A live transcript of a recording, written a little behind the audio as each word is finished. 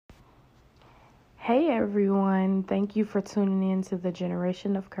Hey everyone, thank you for tuning in to the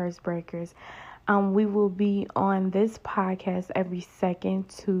Generation of Curse Breakers. We will be on this podcast every second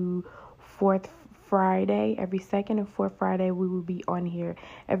to fourth Friday. Every second and fourth Friday, we will be on here.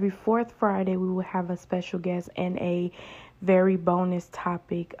 Every fourth Friday, we will have a special guest and a very bonus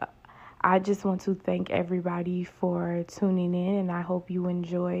topic. I just want to thank everybody for tuning in, and I hope you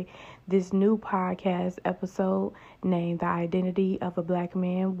enjoy this new podcast episode named The Identity of a Black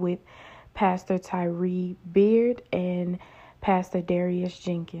Man with Pastor Tyree Beard and Pastor Darius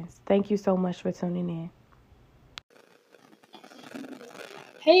Jenkins. Thank you so much for tuning in.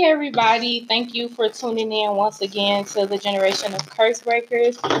 Hey everybody, thank you for tuning in once again to the Generation of Curse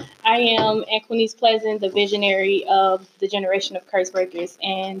Breakers. I am Anquinice Pleasant, the visionary of the Generation of Curse Breakers,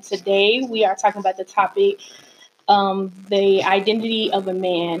 and today we are talking about the topic, the identity of a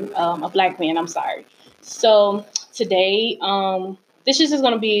man, a black man, I'm sorry. So today, this is just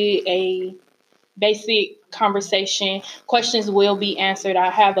going to be a basic conversation. Questions will be answered.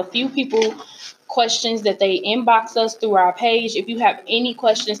 I have a few people questions that they inbox us through our page. If you have any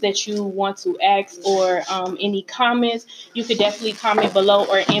questions that you want to ask or any comments, you could definitely comment below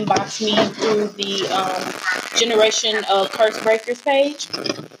or inbox me through the Generation of Curse Breakers page.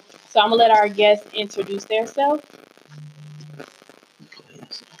 So I'm gonna let our guests introduce themselves.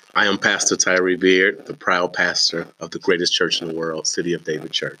 I am Pastor Tyree Beard, the proud pastor of the greatest church in the world, City of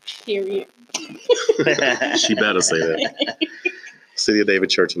David Church. Period. She better say that. City of David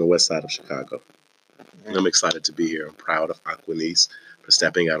Church on the west side of Chicago. And I'm excited to be here. I'm proud of Anquinice for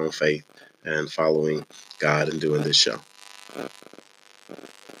stepping out on faith and following God and doing this show.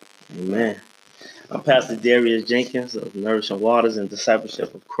 Amen. I'm Pastor Darius Jenkins of Nourishing Waters and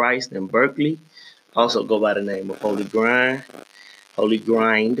Discipleship of Christ in Berkeley. Also go by the name of Holy Grind.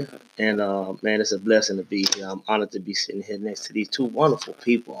 And man, it's a blessing to be here. I'm honored to be sitting here next to these two wonderful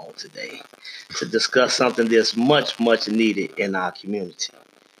people on today to discuss something that's much, much needed in our community.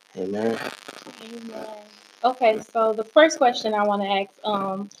 Amen. Amen. Okay, so the first question I want to ask,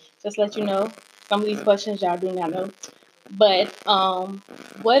 just let you know, some of these questions y'all do not know. But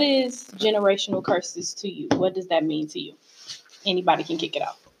what is generational curses to you? What does that mean to you? Anybody can kick it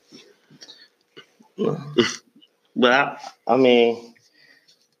off. But I mean,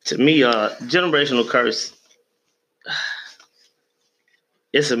 to me, generational curse.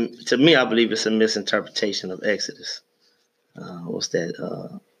 To me, I believe it's a misinterpretation of Exodus. What's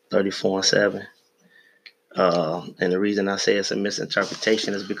that? 34:7. And the reason I say it's a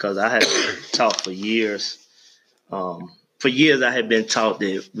misinterpretation is because I have taught for years. For years, I had been taught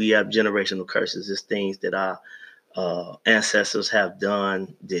that we have generational curses. It's things that our ancestors have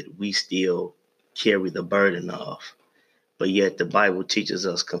done that we still carry the burden of. But yet the Bible teaches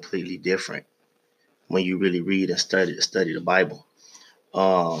us completely different when you really read and study the Bible.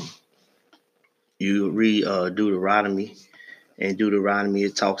 You read Deuteronomy. In Deuteronomy,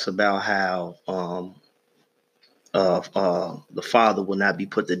 it talks about how the father will not be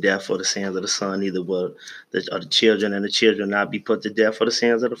put to death for the sins of the son, neither will the children, and the children not be put to death for the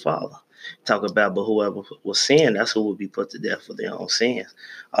sins of the father. Talk about, but whoever will sin, that's who will be put to death for their own sins.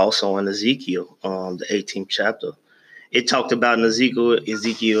 Also in Ezekiel, the 18th chapter, it talked about in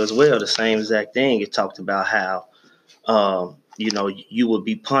Ezekiel as well, the same exact thing. It talked about how, you will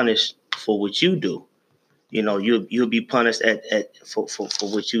be punished for what you do. You'll be punished for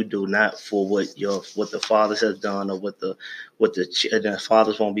what you do, not for what the fathers have done, or the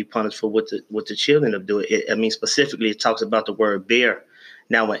fathers won't be punished for what the children have done. I mean, specifically, it talks about the word bear.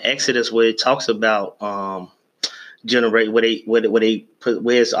 Now, in Exodus, where it talks about where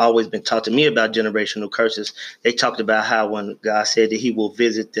it's always been taught to me about generational curses, they talked about how when God said that He will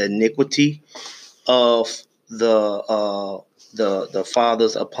visit the iniquity of the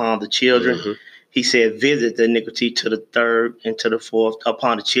fathers upon the children. Mm-hmm. He said, visit the iniquity to the third and to the fourth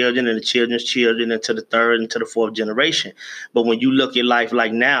upon the children and the children's children and to the third and to the fourth generation. But when you look at life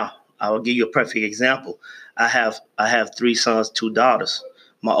like now, I will give you a perfect example. I have 3 sons, 2 daughters.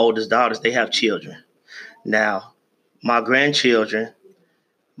 My oldest daughters, they have children. Now, my grandchildren,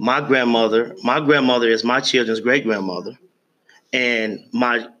 my grandmother is my children's great grandmother. And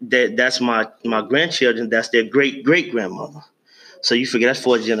that's my grandchildren, that's their great grandmother. So you figure that's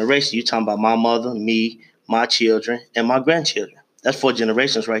 4 generations. You're talking about my mother, me, my children, and my grandchildren. That's 4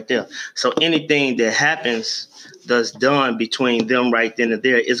 generations right there. So anything that happens that's done between them right then and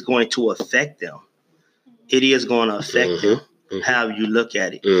there is going to affect them. It is going to affect them, how you look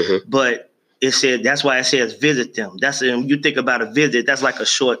at it. Mm-hmm. But it said, that's why it says visit them. That's you think about a visit, that's like a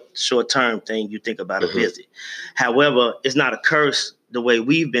short-term thing. You think about a visit. However, it's not a curse the way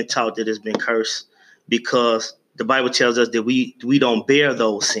we've been taught that it's been cursed, because the Bible tells us that we don't bear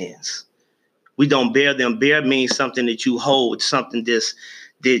those sins. We don't bear them. Bear means something that you hold, something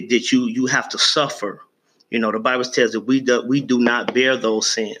that you have to suffer. You know, the Bible tells that we do not bear those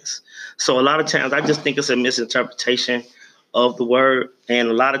sins. So a lot of times I just think it's a misinterpretation of the word. And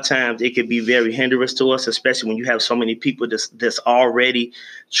a lot of times it can be very hindrance to us, especially when you have so many people that's already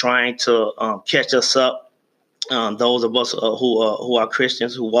trying to catch us up. Those of us who are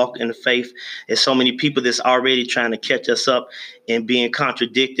Christians, who walk in the faith, there's so many people that's already trying to catch us up and being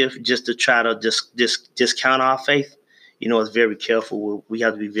contradictory just to try to discount our faith. You know, it's very careful. We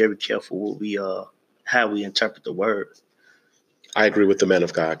have to be very careful what we how we interpret the word. I agree with the man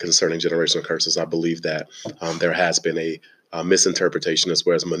of God concerning generational curses. I believe that there has been a misinterpretation as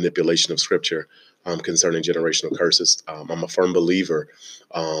well as manipulation of scripture concerning generational curses. I'm a firm believer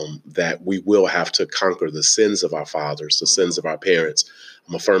that we will have to conquer the sins of our fathers, the sins of our parents.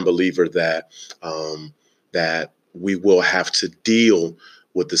 I'm a firm believer that that we will have to deal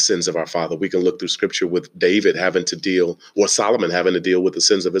with the sins of our father. We can look through scripture with David having to deal, or Solomon having to deal with the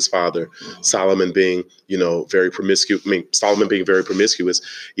sins of his father. Mm-hmm. Solomon being, very promiscuous. Solomon being very promiscuous,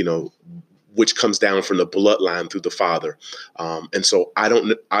 which comes down from the bloodline through the father. And so I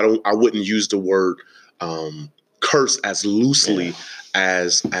wouldn't use the word curse as loosely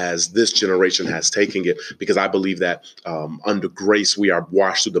as this generation has taken it, because I believe that under grace, we are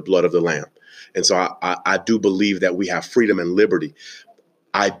washed through the blood of the Lamb. And so I do believe that we have freedom and liberty.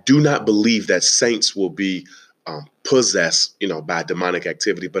 I do not believe that saints will be possessed, by demonic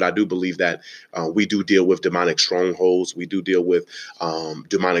activity, but I do believe that we do deal with demonic strongholds. We do deal with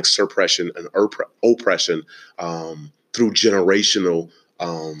demonic suppression and oppression through generational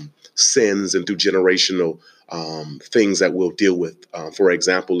sins and through generational things that we'll deal with. For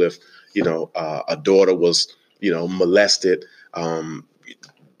example, if a daughter was molested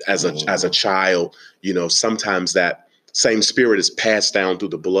as a child, sometimes that same spirit is passed down through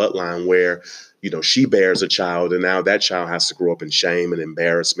the bloodline where, she bears a child and now that child has to grow up in shame and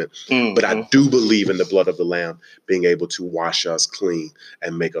embarrassment. Mm-hmm. But I do believe in the blood of the Lamb being able to wash us clean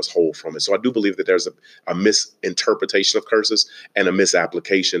and make us whole from it. So I do believe that there's a misinterpretation of curses and a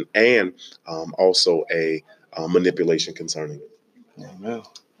misapplication and also a manipulation concerning it. Yeah,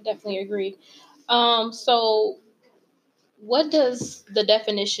 I definitely agree. So what does the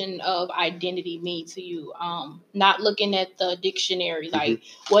definition of identity mean to you? Not looking at the dictionary, like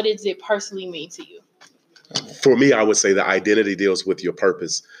what does it personally mean to you? For me, I would say that identity deals with your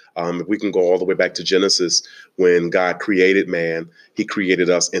purpose. If we can go all the way back to Genesis, when God created man, he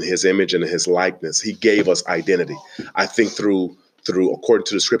created us in his image and in his likeness. He gave us identity. I think through according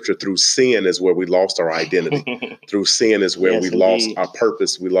to the scripture, through sin is where we lost our identity. Through sin is where we lost our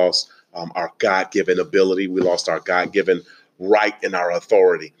purpose. We lost our God-given ability. We lost our God-given right and our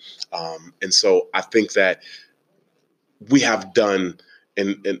authority. And so I think that we have done,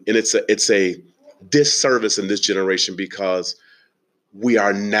 and it's a disservice in this generation because we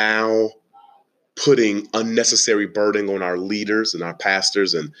are now putting unnecessary burden on our leaders and our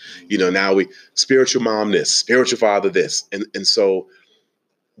pastors. And, now we spiritual mom this, spiritual father this. And so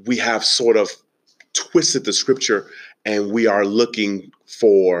we have sort of twisted the scripture and we are looking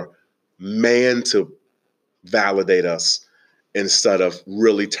for man to validate us instead of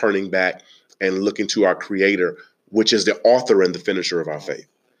really turning back and looking to our creator, which is the author and the finisher of our faith.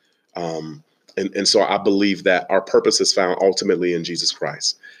 And so I believe that our purpose is found ultimately in Jesus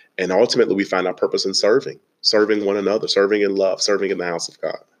Christ. And ultimately we find our purpose in serving one another, serving in love, serving in the house of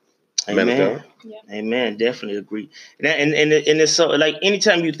God. Amen. Yeah. Amen. Definitely agree. And it's so, like,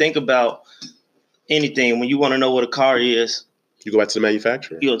 anytime you think about anything, when you want to know what a car is, you go back to the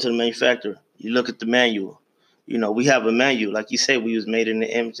manufacturer. You go to the manufacturer. You look at the manual. We have a manual. Like you said, we was made in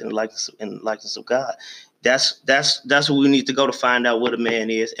the image and likeness of God. That's what we need to go to find out what a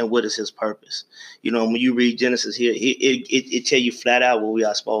man is and what is his purpose. When you read Genesis here, it tell you flat out what we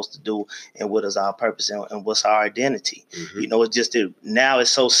are supposed to do and what is our purpose and what's our identity. Mm-hmm. It's just that now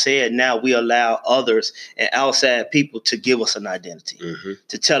it's so sad. Now we allow others and outside people to give us an identity,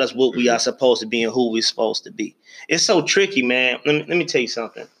 to tell us what we are supposed to be and who we're supposed to be. It's so tricky, man. Let me tell you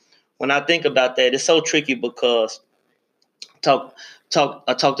something. When I think about that, it's so tricky because I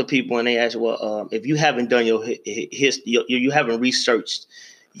talk to people and they ask, well, if you haven't done your history, you haven't researched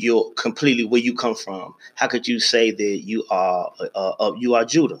your completely where you come from, how could you say that you are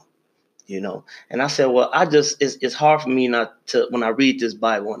Judah? And I said, well, it's hard for me not to, when I read this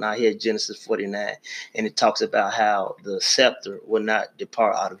Bible and I hear Genesis 49 and it talks about how the scepter will not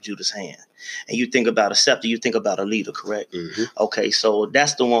depart out of Judah's hand. And you think about a scepter, you think about a leader, correct? Mm-hmm. Okay, so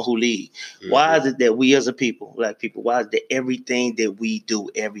that's the one who leads. Mm-hmm. Why is it that we as a people, black people, why is it that everything that we do,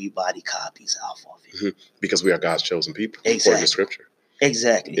 everybody copies off of it? Mm-hmm. Because we are God's chosen people, exactly. according to scripture.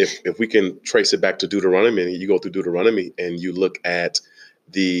 Exactly. If we can trace it back to Deuteronomy, you go through Deuteronomy and you look at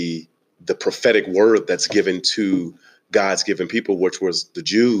the prophetic word that's given to God's given people, which was the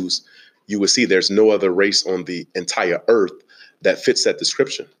Jews, you would see there's no other race on the entire earth that fits that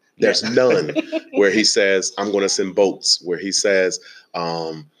description. There's none where he says, I'm going to send boats, where he says,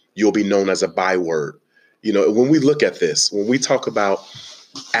 you'll be known as a byword. You know, when we look at this, when we talk about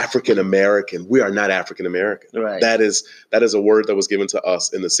African American, we are not African American. Right. That is a word that was given to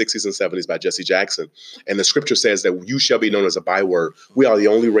us in the 60s and 70s by Jesse Jackson. And the scripture says that you shall be known as a byword. We are the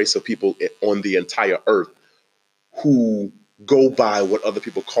only race of people on the entire earth who go by what other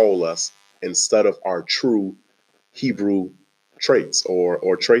people call us instead of our true Hebrew traits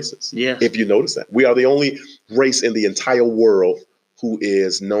or traces. Yes. If you notice that. We are the only race in the entire world who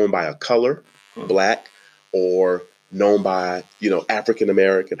is known by a color, black, or known by, African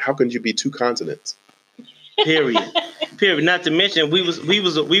American. How can you be two continents? Period. Not to mention we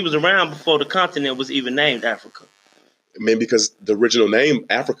was around before the continent was even named Africa. I mean, because the original name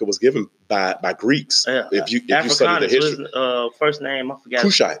Africa was given by Greeks. If you study the history, was, first name I forgot.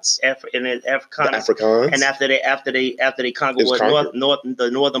 Cushites. And then Afrikaners. The Afrikaans. And after they conquered the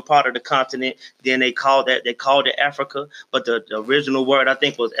northern part of the continent, then they called it Africa. But the original word I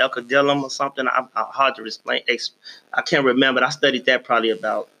think was Elkadilum or something. I'm hard to explain. I can't remember. I studied that probably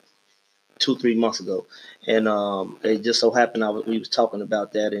about 2-3 months ago. And it just so happened we was talking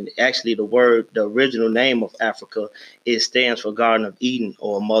about that. And actually the original name of Africa, it stands for Garden of Eden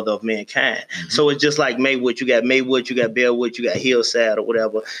or Mother of Mankind. Mm-hmm. So it's just like Maywood. You got Maywood, you got Bellwood, you got Hillside or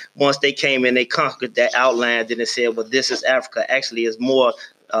whatever. Once they came in, they conquered that outline. Then they said, well, this is Africa. Actually, it's more,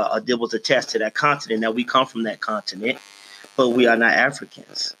 it was attached to that continent. Now we come from that continent, but we are not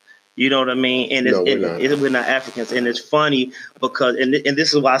Africans. You know what I mean? And we're not Africans. And it's funny because, and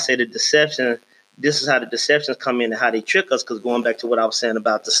this is why I say the deception, this is how the deceptions come in and how they trick us. Because going back to what I was saying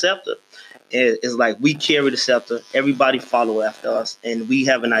about the scepter, it's like we carry the scepter. Everybody follow after us. And we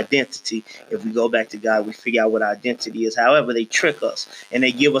have an identity. If we go back to God, we figure out what our identity is. However, they trick us and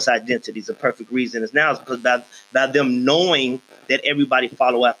they give us identities. The perfect reason is now is because by them knowing that everybody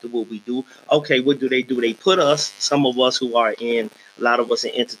follow after what we do. Okay, what do? They put us, some of us who are in, a lot of us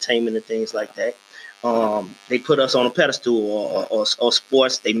in entertainment and things like that. They put us on a pedestal or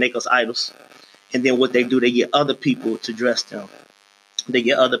sports. They make us idols. And then what they do, they get other people to dress them. They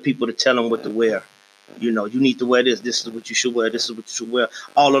get other people to tell them what to wear. You need to wear this. This is what you should wear. This is what you should wear.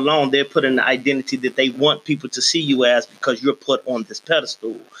 All along, they're putting the identity that they want people to see you as because you're put on this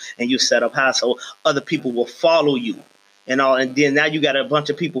pedestal and you're set up high. So other people will follow you. And then now you got a bunch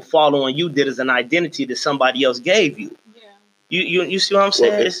of people following you that is an identity that somebody else gave you. Yeah. You see what I'm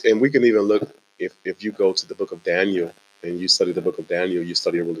saying? Well, and we can even look, if you go to the book of Daniel and you study the book of Daniel, you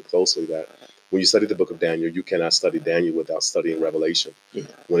study it really closely, that when you study the book of Daniel, you cannot study Daniel without studying Revelation. Yeah.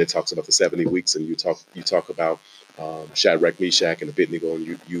 When it talks about the 70 weeks and you talk about Shadrach, Meshach, and Abednego,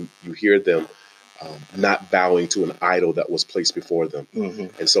 and you hear them not bowing to an idol that was placed before them.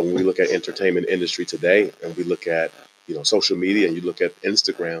 Mm-hmm. And so when we look at entertainment industry today and we look at social media and you look at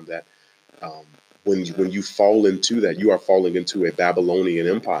Instagram, that when you fall into that, you are falling into a Babylonian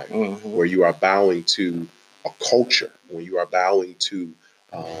empire. Mm-hmm. Where you are bowing to a culture, when you are bowing to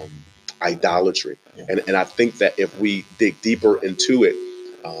idolatry. Yeah. And I think that if we dig deeper into it,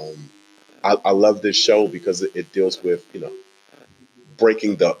 I love this show because it deals with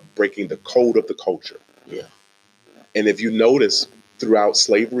breaking the code of the culture. Yeah. And if you notice, throughout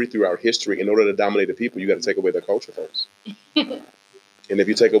slavery, throughout history, in order to dominate the people, you got to take away their culture first. And if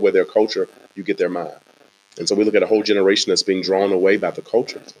you take away their culture, you get their mind. And so we look at a whole generation that's being drawn away by the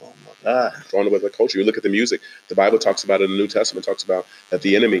culture. Oh my God. Drawn away by the culture. You look at the music. The Bible talks about it in the New Testament, talks about that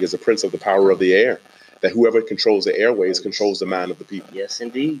the enemy is the prince of the power of the air, that whoever controls the airways controls the mind of the people. Yes,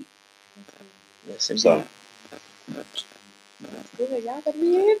 indeed. Yes, indeed. So, y'all gotta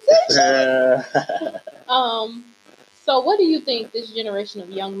be So what do you think this generation of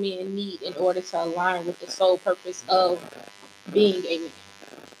young men need in order to align with the sole purpose of being a man?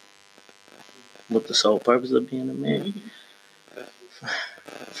 With the sole purpose of being a man? Mm-hmm.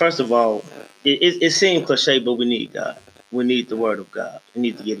 First of all, it seems cliche, but we need God. We need the word of God. We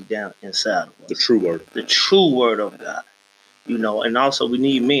need to get it down inside of us. The true word. The true word of God. And also we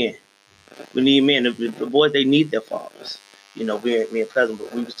need men. We need men. The boys, they need their fathers. Me and Pleasant,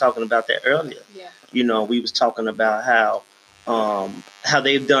 but we was talking about that earlier. Yeah. We was talking about how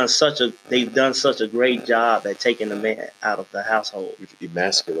they've done such a great job at taking the man out of the household.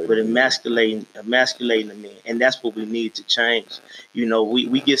 Emasculating the man. And that's what we need to change.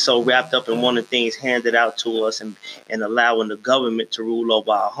 We get so wrapped up in wanting things handed out to us and allowing the government to rule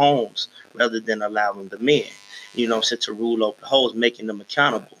over our homes rather than allowing the men. to rule over the hoes, making them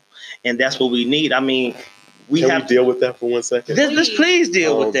accountable. And that's what we need. I mean, we deal with that for 1 second? Let's please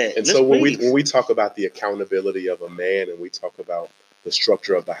deal with that. And so when we talk about the accountability of a man, and we talk about the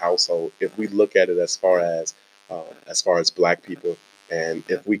structure of the household, if we look at it as far as Black people, and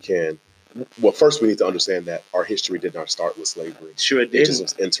if we can, well, first we need to understand that our history did not start with slavery. Sure, it didn't. It just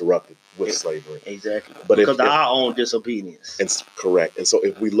was interrupted with slavery. Exactly. But because of our own disobedience. It's correct. And so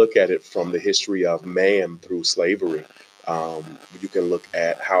if we look at it from the history of man through slavery, you can look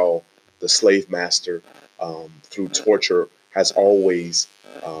at how the slave master, through torture, has always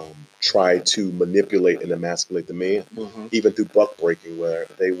tried to manipulate and emasculate the men, even through buck breaking, where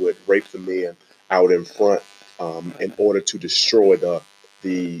they would rape the men out in front in order to destroy the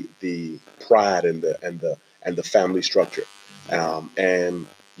pride and the family structure. And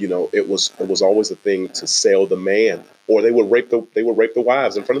it was always a thing to sell the man, or they would rape the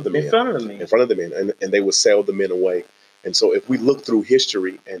wives in front of the men. In front of the men, and they would sell the men away. And so if we look through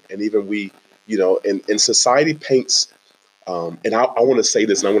history, and even we, and society paints, and I want to say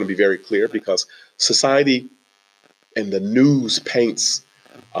this, and I want to be very clear, because society and the news paints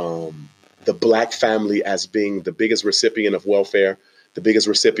the Black family as being the biggest recipient of welfare, the biggest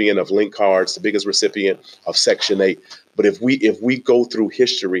recipient of link cards, the biggest recipient of Section 8. But if we go through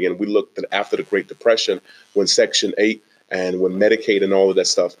history and we look at after the Great Depression, when Section 8 and when Medicaid and all of that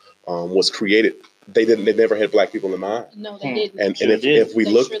stuff was created, they never had Black people in mind. No, they didn't. And if we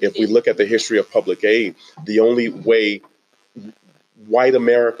look at the history of public aid, the only way white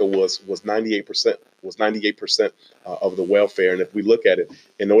America was 98% of the welfare. And if we look at it,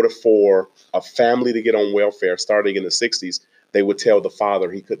 in order for a family to get on welfare starting in the 60s, they would tell the father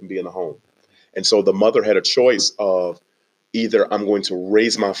he couldn't be in the home. And so the mother had a choice of either I'm going to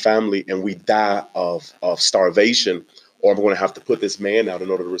raise my family and we die of starvation, or I'm going to have to put this man out in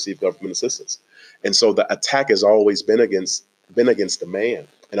order to receive government assistance. And so the attack has always been against the man,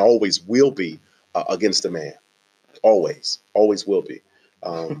 and always will be against the man. Always will be.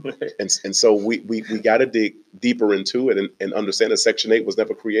 And so we got to dig deeper into it and understand that Section 8 was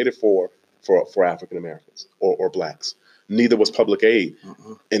never created for African Americans or Blacks. Neither was public aid.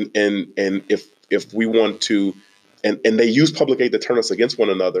 And if we want to, and they use public aid to turn us against one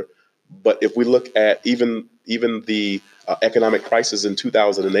another. But if we look at even the economic crisis in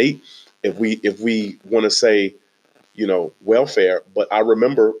 2008, if we want to say, welfare, but I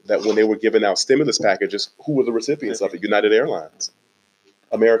remember that when they were giving out stimulus packages, who were the recipients of it? United Airlines,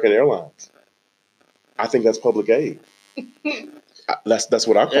 American Airlines. I think that's public aid. That's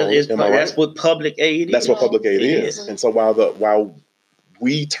what I call it. Am I right? That's what public aid is. That's what public aid is. And so while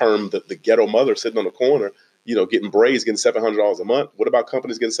we term the ghetto mother sitting on the corner, getting braids, getting $700 a month, what about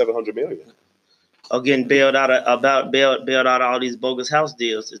companies getting $700 million? Or getting bailed out of all these bogus house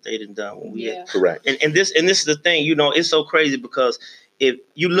deals that they done when we had. Correct. And this is the thing, it's so crazy, because if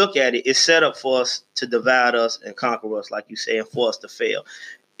you look at it, it's set up for us to divide us and conquer us, like you say, and for us to fail.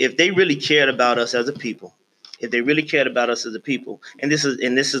 If they really cared about us as a people, and this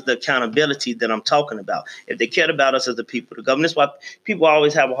is the accountability that I'm talking about. If they cared about us as a people, the government. That's why people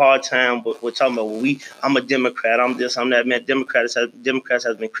always have a hard time with talking about I'm a Democrat, I'm this, I'm that. Man, Democrats has been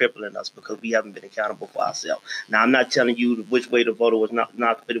crippling us because we haven't been accountable for ourselves. Now, I'm not telling you which way to vote or was not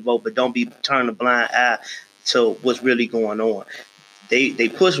to vote, but don't be turning a blind eye to what's really going on. They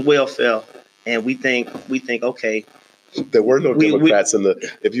push welfare, and we think okay. There were no Democrats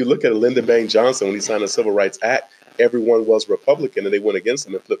if you look at Lyndon Baines Johnson, when he signed the Civil Rights Act, everyone was Republican, and they went against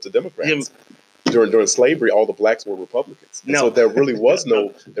him and flipped to Democrats. During slavery, all the Blacks were Republicans. So there really was no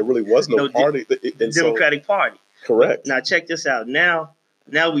party. Democratic Party. Correct. Now check this out. Now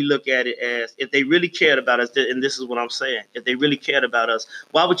we look at it as, if they really cared about us, and this is what I'm saying, if they really cared about us,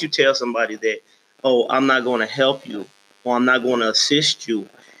 why would you tell somebody that, I'm not going to help you, or I'm not going to assist you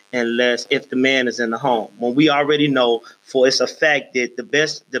unless if the man is in the home? When we already know for it's a fact that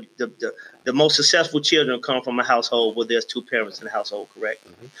the most successful children come from a household where there's two parents in the household, correct?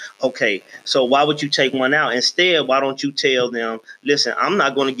 Okay, so why would you take one out? Instead, why don't you tell them, listen, I'm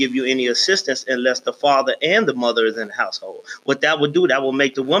not going to give you any assistance unless the father and the mother is in the household. What that would do, that will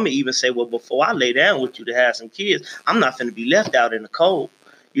make the woman even say, well, before I lay down with you to have some kids, I'm not going to be left out in the cold.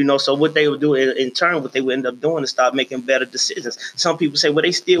 So what they would do in turn, what they would end up doing is start making better decisions. Some people say, well,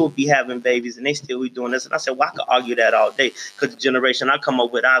 they still would be having babies and they still be doing this. And I said, well, I could argue that all day, because the generation I come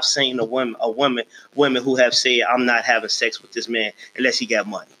up with, I've seen women who have said, I'm not having sex with this man unless he got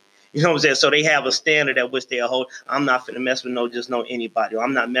money. You know what I'm saying? So they have a standard at which they hold. I'm not finna mess with anybody. Or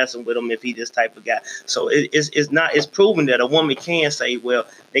I'm not messing with him if he this type of guy. So it's proven that a woman can say, well,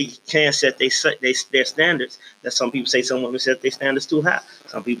 they can set their standards. That some people say some women set their standards too high.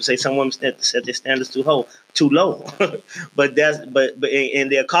 Some people say some women set their standards too low. but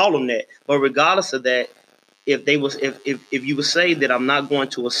they'll call them that. But regardless of that, if you would say that I'm not going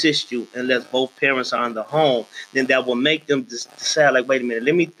to assist you unless both parents are in the home, then that will make them decide, like, wait a minute,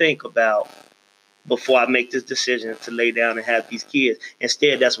 let me think about before I make this decision to lay down and have these kids.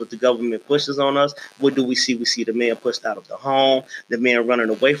 Instead, that's what the government pushes on us. What do we see? We see the man pushed out of the home, the man running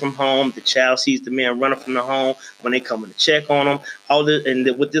away from home, the child sees the man running from the home when they come in to check on them.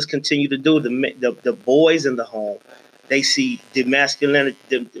 What this continue to do, the boys in the home, they see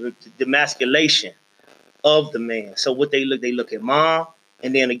demasculation of the man. So what they look at mom,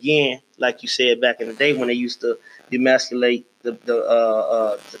 and then again, like you said back in the day when they used to demasculate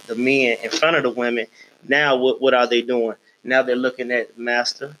the men in front of the women. Now what are they doing? Now they're looking at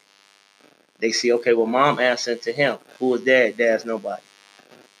master. They see, okay, well, mom answering to him. Who is dad? Dad's nobody.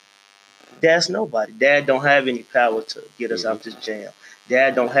 Dad's nobody. Dad don't have any power to get us out this jam.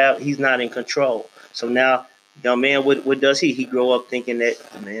 Dad he's not in control. So now, young man, what does he? He grow up thinking that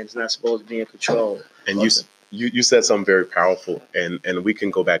the man's not supposed to be in control. And you said something very powerful, and we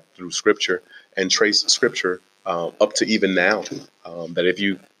can go back through scripture and trace scripture up to even now. That if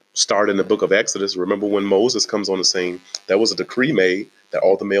you start in the book of Exodus, remember when Moses comes on the scene, there was a decree made that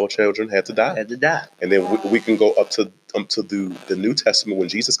all the male children had to die. And then we can go up to the New Testament when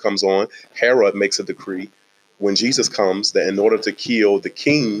Jesus comes on. Herod makes a decree when Jesus comes that in order to kill the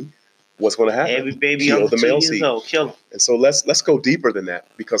king, what's going to happen? Every baby under 2 years old, kill him. And so let's go deeper than that,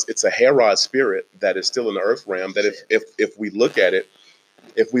 because it's a Herod spirit that is still in the earth realm. That if we look at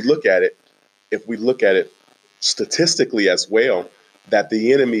it statistically as well, that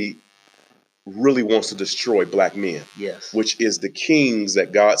the enemy really wants to destroy black men. Yes. Which is the kings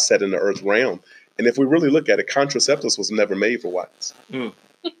that God set in the earth realm. And if we really look at it, contraceptives was never made for whites.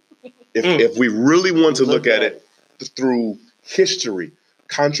 If we really want to look at it through history,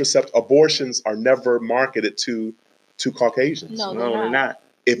 abortions are never marketed to Caucasians. No, they're not.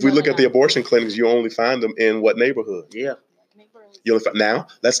 If we look at the abortion clinics, you only find them in what neighborhood? Yeah. You only find, now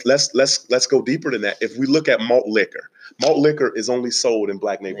let's go deeper than that. If we look at malt liquor is only sold in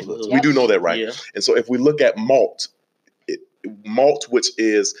black neighborhoods. Yep. We do know that, right? Yeah. And so if we look at malt, which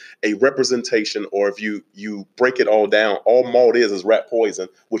is a representation, or if you break it all down, all malt is rat poison,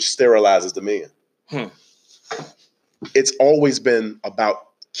 which sterilizes the men. It's always been about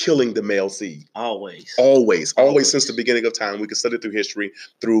killing the male seed. Always since the beginning of time. We can study through history,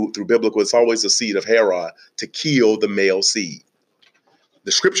 through biblical. It's always the seed of Herod to kill the male seed.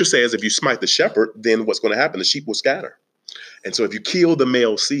 The scripture says if you smite the shepherd, then what's going to happen? The sheep will scatter. And so if you kill the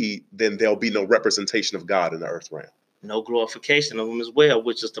male seed, then there'll be no representation of God in the earth realm. No glorification of him as well,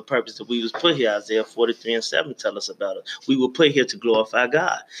 which is the purpose that we was put here. Isaiah 43:7 tell us about it. We were put here to glorify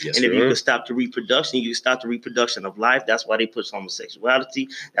God. Yes, and if you can stop the reproduction, you can stop the reproduction of life. That's why they push homosexuality.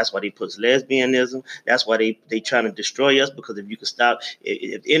 That's why they push lesbianism. That's why they trying to destroy us, because if you can stop,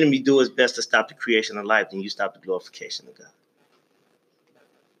 if the enemy do his best to stop the creation of life, then you stop the glorification of God.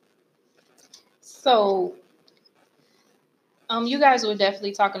 So, you guys were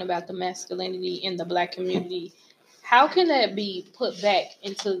definitely talking about the masculinity in the black community. How can that be put back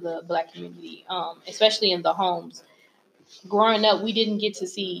into the black community, especially in the homes? Growing up, we didn't get to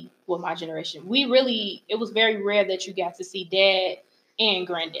see, well, my generation, it was very rare that you got to see dad and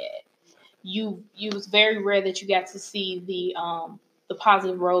granddad. It was very rare that you got to see the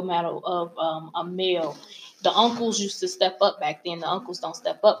positive role model of a male. The uncles used to step up back then. The uncles don't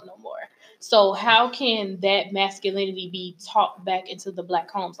step up no more. So how can that masculinity be taught back into the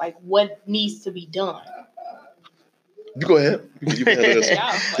black homes? Like, what needs to be done? You go ahead. You can handle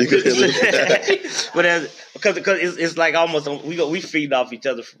this. But because it's like almost we feed off each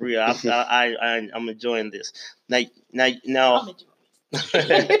other for real. I'm enjoying this. Now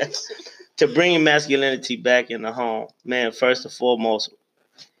to bring masculinity back in the home, man. First and foremost,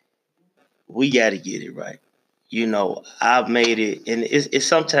 we got to get it right. You know, I've made it, and it's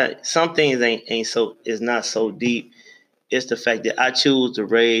sometimes some things ain't so. It's not so deep. It's the fact that I choose to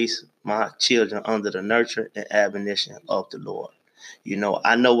raise my children under the nurture and admonition of the Lord. You know,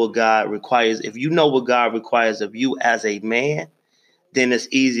 I know what God requires. If you know what God requires of you as a man, then it's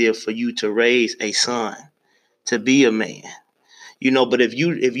easier for you to raise a son to be a man. You know, but if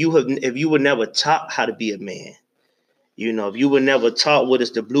you were never taught how to be a man, you know, if you were never taught what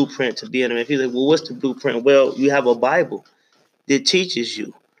is the blueprint to be a man, if you're like, well, what's the blueprint? Well, you have a Bible that teaches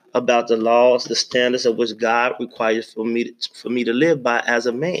you about the laws, the standards of which God requires for me to live by as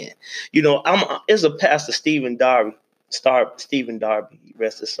a man. You know, it's a pastor, Stephen Darby,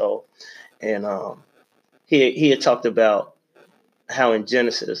 rest his soul, and he had talked about how in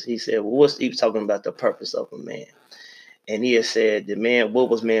Genesis he said, well, he was talking about the purpose of a man, and he had said, what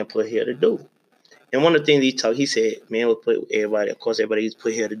was man put here to do? And one of the things he said, man was put everybody was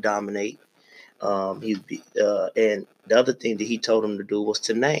put here to dominate. And the other thing that he told him to do was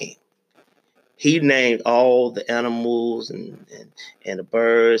to name. He named all the animals and the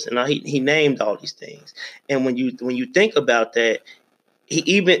birds, and he named all these things. And when you think about that, he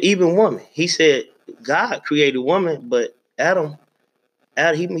even woman, he said God created woman, but Adam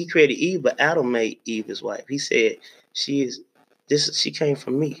he created Eve, but Adam made Eve his wife. He said she came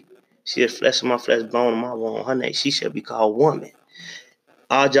from me. She is flesh of my flesh, bone of my bone. Her name, she shall be called woman.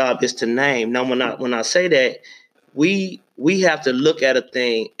 Our job is to name. Now, when I say that, we have to look at a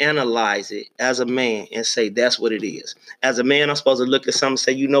thing, analyze it as a man, and say that's what it is. As a man, I'm supposed to look at something and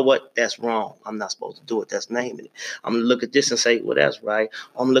say, you know what, that's wrong. I'm not supposed to do it. That's naming it. I'm gonna look at this and say, well, that's right.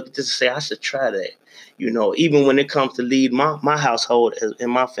 I'm gonna look at this and say, I should try that. You know, even when it comes to lead my household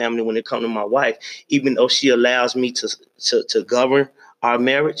and my family, when it comes to my wife, even though she allows me to govern our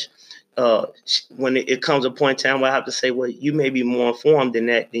marriage, when it comes a point in time where I have to say, well, you may be more informed than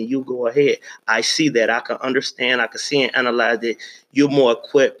that, then you go ahead. I see that. I can understand. I can see and analyze that you're more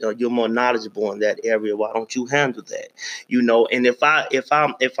equipped or you're more knowledgeable in that area. Why don't you handle that? You know, and if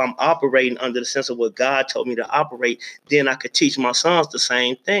I'm operating under the sense of what God told me to operate, then I could teach my sons the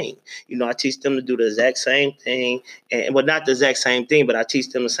same thing. You know, I teach them to do the exact same thing, and well, not the exact same thing, but I teach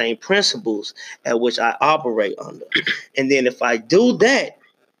them the same principles at which I operate under. And then if I do that,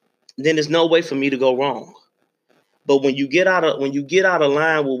 then there's no way for me to go wrong. But when you get out of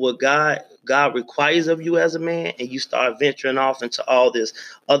line with what God requires of you as a man, and you start venturing off into all this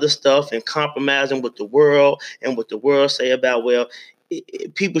other stuff and compromising with the world and what the world say about, well,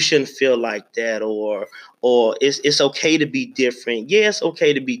 people shouldn't feel like that, or it's okay to be different. Yeah, it's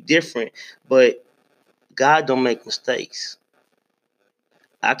okay to be different, but God don't make mistakes.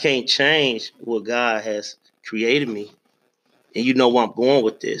 I can't change what God has created me. And you know where I'm going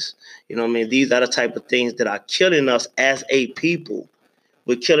with this. You know what I mean? These are the type of things that are killing us as a people.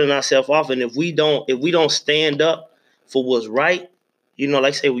 We're killing ourselves off. And if we don't stand up for what's right, you know,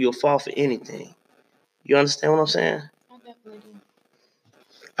 like I say, we'll fall for anything. You understand what I'm saying? I definitely do.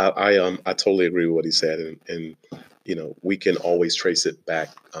 I totally agree with what he said, and you know, we can always trace it back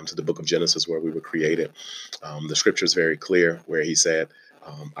to the book of Genesis where we were created. The scripture is very clear where he said,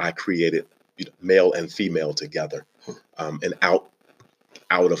 I created male and female together. And out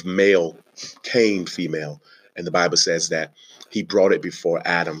of male came female. And the Bible says that he brought it before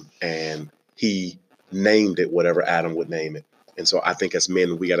Adam and he named it whatever Adam would name it. And so I think as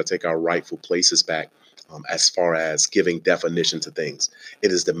men, we got to take our rightful places back as far as giving definition to things.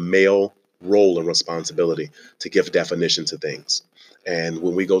 It is the male role and responsibility to give definition to things. And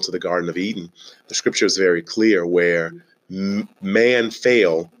when we go to the Garden of Eden, the scripture is very clear where man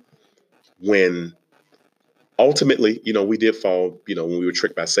fell when ultimately, you know, we did fall, you know, when we were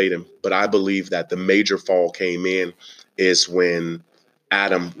tricked by Satan. But I believe that the major fall came in is when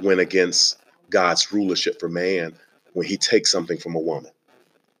Adam went against God's rulership for man, when he takes something from a woman.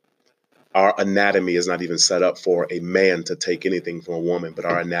 Our anatomy is not even set up for a man to take anything from a woman, but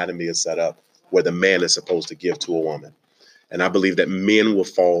our anatomy is set up where the man is supposed to give to a woman. And I believe that men will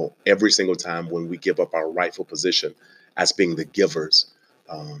fall every single time when we give up our rightful position as being the givers,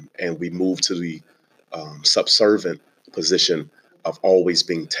 and we move to the subservient position of always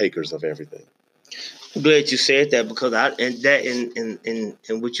being takers of everything. I'm glad you said that, because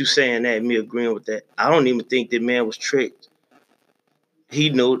and what you saying that, me agreeing with that, I don't even think that man was tricked. He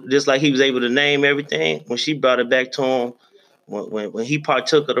knew, just like he was able to name everything. When she brought it back to him, when he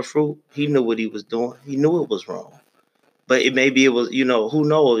partook of the fruit, he knew what he was doing. He knew it was wrong. But it was, you know, who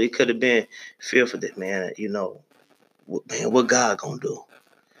knows? It could have been fearful that, man, you know, what God gonna do?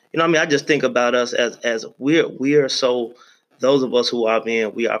 You know what I mean? I just think about us as we are so, those of us who are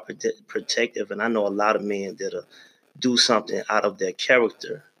men, we are protective. And I know a lot of men that'll do something out of their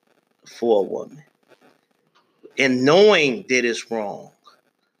character for a woman, and knowing that it's wrong.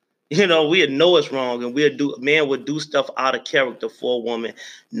 You know, we know it's wrong, and man would do stuff out of character for a woman,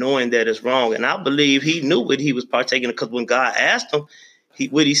 knowing that it's wrong. And I believe he knew what he was partaking of, because when God asked him,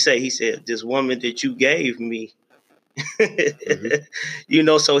 what did he say? He said, "This woman that you gave me." Mm-hmm. You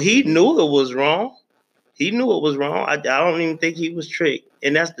know, so he knew it was wrong. He knew it was wrong. I don't even think he was tricked.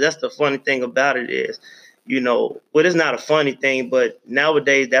 And that's the funny thing about it is, you know, well, it's not a funny thing, but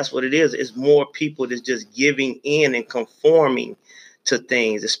nowadays that's what it is. It's more people that's just giving in and conforming to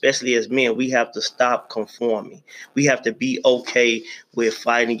things, especially as men. We have to stop conforming. We have to be okay with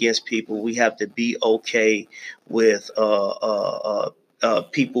fighting against people. We have to be okay with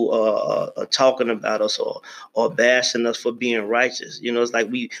people talking about us or bashing us for being righteous. You know, it's like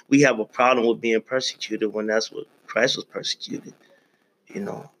we have a problem with being persecuted when that's what Christ was persecuted. You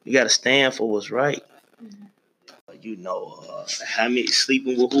know, you got to stand for what's right. You know, how many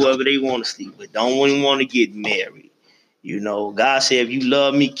sleeping with whoever they want to sleep with. Don't even want to get married. You know, God said, if you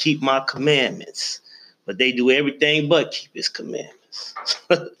love me, keep my commandments. But they do everything but keep his commandments.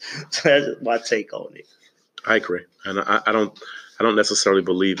 So that's my take on it. I agree. And I don't necessarily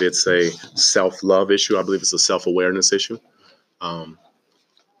believe it's a self-love issue. I believe it's a self-awareness issue.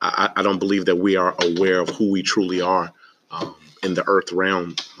 I don't believe that we are aware of who we truly are in the earth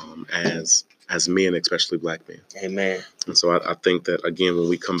realm as men, especially black men. Amen. And so I think that, again, when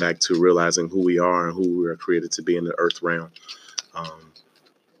we come back to realizing who we are and who we are created to be in the earth realm,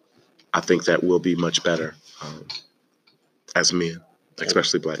 I think that we'll be much better as men,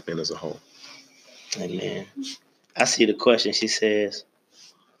 especially black men as a whole. Amen. I see the question. She says,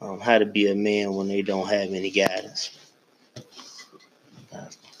 how to be a man when they don't have any guidance.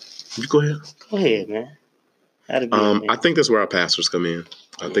 You go ahead. Go ahead, man. How to be a man. I think that's where our pastors come in.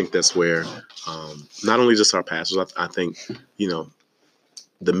 I think that's where not only just our pastors, I think, you know,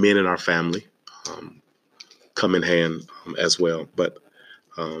 the men in our family come in hand as well. But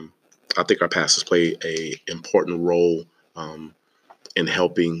I think our pastors play a important role in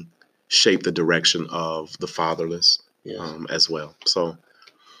helping shape the direction of the fatherless as well. So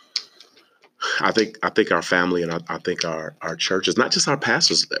I think our family and I think our churches, not just our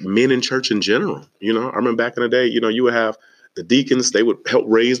pastors, men in church in general. You know, I remember back in the day, you know, you would have the deacons, they would help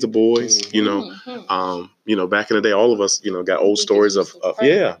raise the boys, you know, back in the day, all of us, you know, got old stories of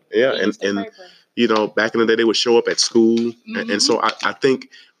and you know, back in the day, they would show up at school. And so I think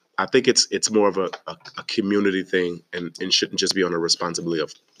it's more of a community thing and shouldn't just be on the responsibility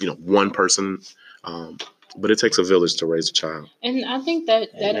of, you know, one person. But it takes a village to raise a child. And I think that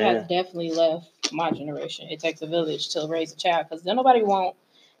has definitely left my generation. It takes a village to raise a child because don't nobody want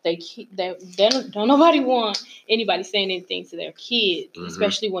anybody saying anything to their kid,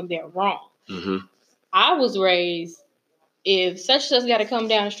 especially when they're wrong. I was raised, if such and such got to come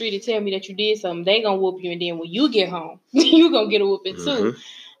down the street and tell me that you did something, they gonna whoop you, and then when you get home, you gonna get a whooping too.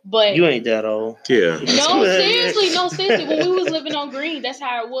 But you ain't that old. Yeah. No, seriously. When we was living on Green, that's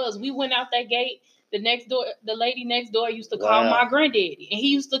how it was. We went out that gate. The lady next door used to call my granddaddy, and he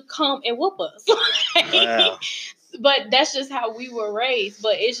used to come and whoop us. Wow. But that's just how we were raised.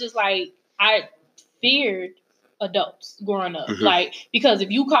 But it's just like I feared adults growing up, like because if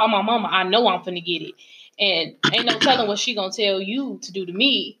you call my mama, I know I'm finna get it, and ain't no telling what she gonna tell you to do to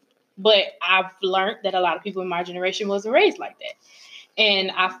me. But I've learned that a lot of people in my generation wasn't raised like that.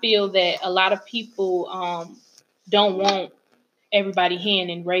 And I feel that a lot of people don't want everybody hand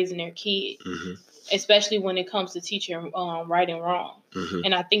in raising their kid, especially when it comes to teaching right and wrong.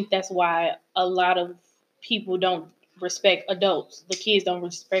 And I think that's why a lot of people don't respect adults. The kids don't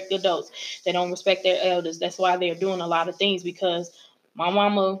respect adults. They don't respect their elders. That's why they're doing a lot of things, because my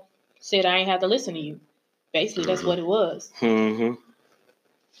mama said I ain't have to listen to you. Basically, that's what it was.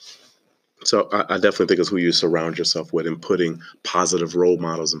 So I definitely think it's who you surround yourself with and putting positive role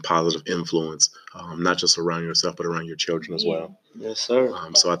models and positive influence, not just around yourself, but around your children as well. Yes, sir.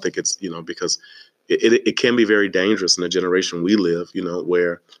 So I think it's, you know, because it can be very dangerous in the generation we live, you know,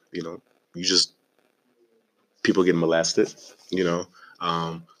 where, you know, people get molested, you know,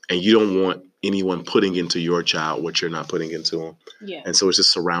 and you don't want anyone putting into your child what you're not putting into them. Yeah. And so it's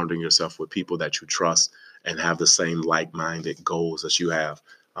just surrounding yourself with people that you trust and have the same like-minded goals as you have.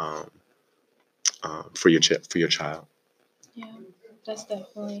 For your child. Yeah, that's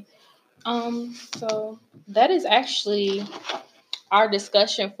definitely. So that is actually our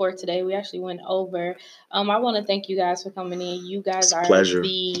discussion for today. We actually went over. I want to thank you guys for coming in. You guys are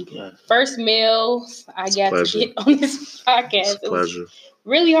the first males I got to get on this podcast. It was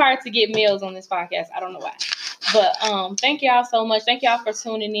really hard to get males on this podcast. I don't know why. But thank y'all so much. Thank y'all for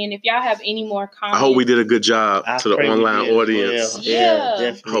tuning in. If y'all have any more comments, I hope we did a good job to the online audience. Well. Yeah,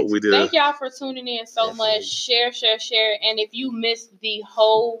 definitely. Hope we did. Thank y'all for tuning in so much. Share. And if you missed the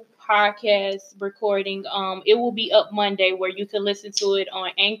whole podcast recording, it will be up Monday, where you can listen to it on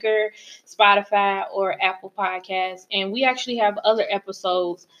Anchor, Spotify, or Apple Podcasts. And we actually have other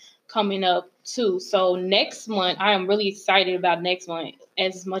episodes coming up too. So next month, I am really excited about next month,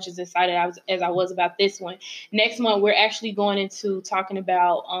 as much as excited as I was about this one. Next month, we're actually going into talking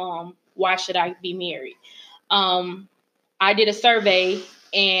about why should I be married. I did a survey,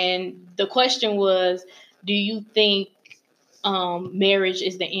 and the question was, do you think marriage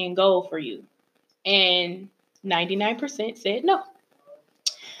is the end goal for you. And 99% said no.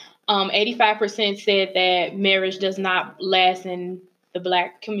 85% said that marriage does not last in the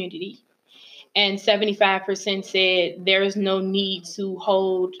Black community. And 75% said there is no need to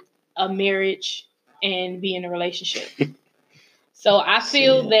hold a marriage and be in a relationship. So I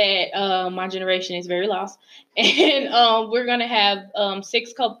feel that my generation is very lost. And we're going to have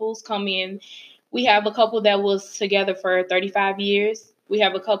 6 couples come in. We have a couple that was together for 35 years. We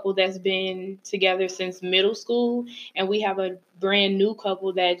have a couple that's been together since middle school. And we have a brand new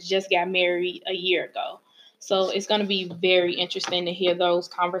couple that just got married a year ago. So it's going to be very interesting to hear those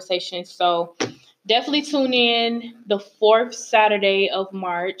conversations. So definitely tune in the 4th Saturday of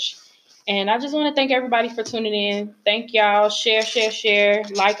March. And I just want to thank everybody for tuning in. Thank y'all. Share.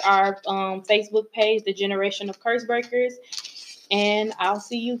 Like our Facebook page, The Generation of Curse Breakers. And I'll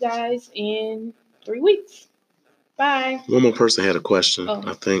see you guys in 3 weeks. Bye. One more person had a question. Oh.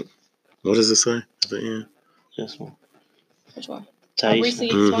 I think. What does it say at the end? This one. Which one?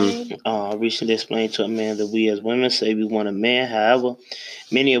 Taisha. Recently explained to a man that we as women say we want a man. However,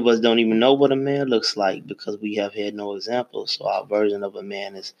 many of us don't even know what a man looks like because we have had no example. So our version of a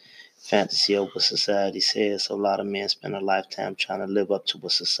man is fantasy of what society says. So a lot of men spend a lifetime trying to live up to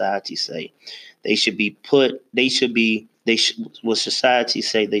what society say. What society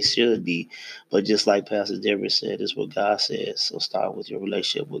say they should be. But just like Pastor Deborah said, it's what God says. So start with your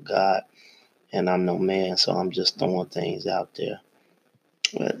relationship with God. And I'm no man, so I'm just throwing things out there.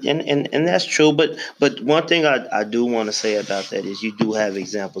 And that's true. But one thing I do want to say about that is you do have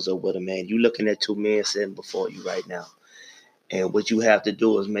examples of what a man. You're looking at 2 men sitting before you right now. And what you have to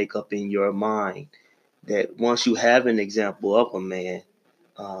do is make up in your mind that once you have an example of a man,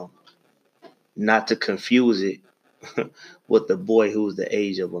 not to confuse it with the boy who's the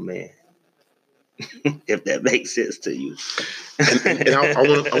age of a man. If that makes sense to you. And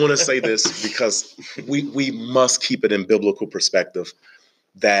I want to say this because we must keep it in biblical perspective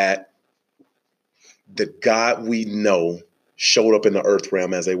that the God we know showed up in the earth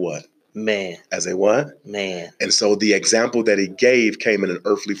realm as a what? Man. As a what? Man. And so the example that he gave came in an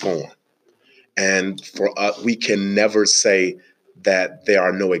earthly form. And for us, we can never say that there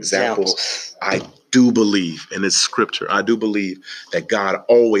are no examples. I do believe, and it's scripture, I do believe that God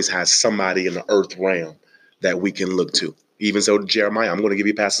always has somebody in the earth realm that we can look to. Even so, Jeremiah, I'm going to give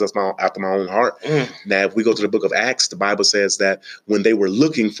you passages after my own heart. Now, if we go to the book of Acts, the Bible says that when they were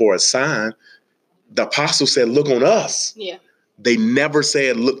looking for a sign, the apostles said, look on us. Yeah. They never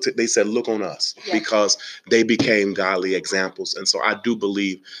said, they said, look on us, because they became godly examples. And so I do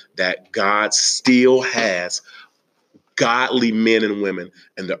believe that God still has godly men and women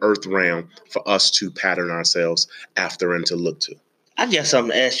in the earth realm for us to pattern ourselves after and to look to. I got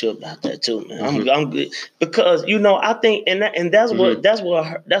something to ask you about that too, man. I'm good because I think that's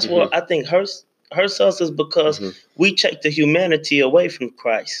what I think hurts us is because we take the humanity away from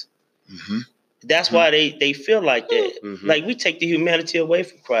Christ. That's why they feel like that. Like we take the humanity away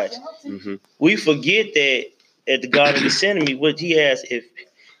from Christ. We forget that at the Garden of Gethsemane, what he has,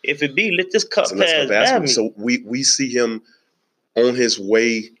 if it be, let this cup pass by me. So we see him on his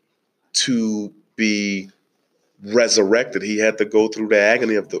way to be resurrected. He had to go through the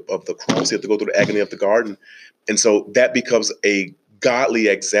agony of the cross. He had to go through the agony of the garden. And so that becomes a godly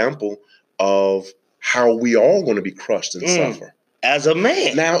example of how we all going to be crushed and suffer. As a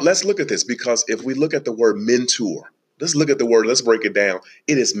man. Now, let's look at this, because if we look at the word mentor, let's look at the word, let's break it down.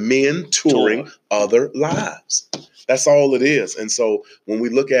 It is men touring other lives. That's all it is. And so when we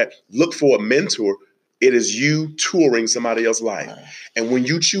look for a mentor, it is you touring somebody else's life. And when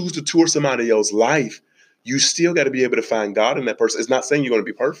you choose to tour somebody else's life, you still got to be able to find God in that person. It's not saying you're going to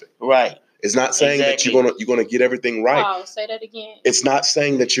be perfect. Right. It's not saying that you're going to get everything right. Wow, say that again. It's not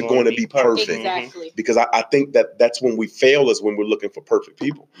saying that you're going to be perfect. Exactly. Because I think that's when we fail, is when we're looking for perfect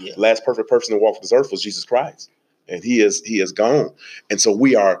people. Yeah. The last perfect person to walk this earth was Jesus Christ. And he is gone. And so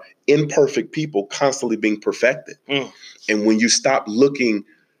we are imperfect people constantly being perfected. And when you stop looking,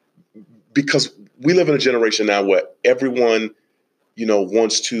 because we live in a generation now where everyone,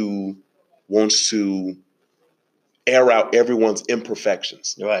 wants to air out everyone's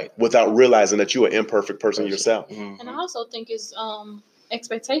imperfections, right, without realizing that you're an imperfect person yourself. And I also think it's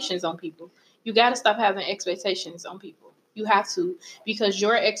expectations on people. You got to stop having expectations on people. You have to, because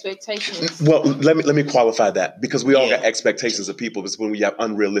your expectations. Well, let me qualify that, because we all got expectations of people. It's when we have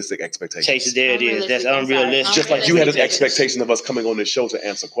unrealistic expectations. There it is. That's unrealistic. Just like you had an expectation of us coming on this show to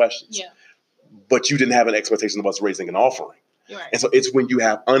answer questions. Yeah. But you didn't have an expectation of us raising an offering. Right. And so it's when you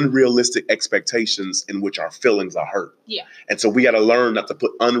have unrealistic expectations in which our feelings are hurt. Yeah. And so we got to learn not to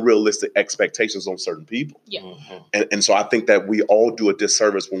put unrealistic expectations on certain people. Yeah. And so I think that we all do a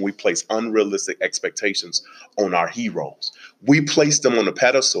disservice when we place unrealistic expectations on our heroes. We place them on a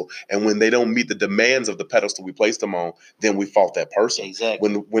pedestal, and when they don't meet the demands of the pedestal we placed them on, then we fault that person.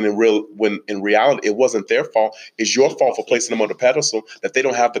 Exactly. When in reality it wasn't their fault. It's your fault for placing them on the pedestal that they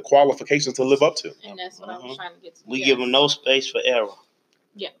don't have the qualifications to live up to. And that's what I was trying to get to. We give them no space for error.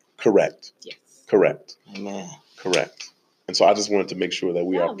 Yeah. Correct. Yes. Correct. Amen. Correct. And so I just wanted to make sure that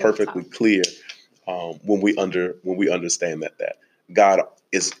we are perfectly clear when we understand that God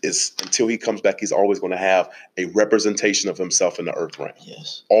is until he comes back, he's always going to have a representation of himself in the earth realm.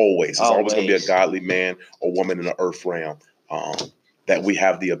 Yes. Always. There's always going to be a godly man or woman in the earth realm that we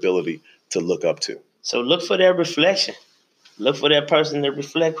have the ability to look up to. So look for that reflection. Look for that person that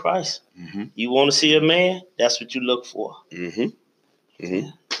reflect Christ. Mm-hmm. You want to see a man? That's what you look for. Mm-hmm. Mm-hmm.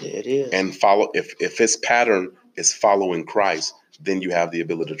 Yeah, there it is. And follow if his pattern is following Christ, then you have the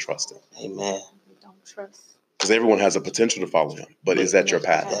ability to trust him. Amen. Don't trust. Because everyone has a potential to follow him. But is that your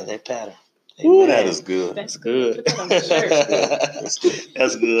pattern? That's that pattern. Ooh, that is good. That's good. Put that on the shirt. That's good.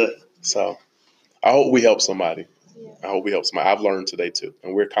 That's good. So I hope we help somebody. Yeah. I hope we help somebody. I've learned today too.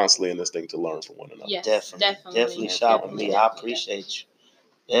 And we're constantly in this thing to learn from one another. Yes, Definitely shout with me. I appreciate you.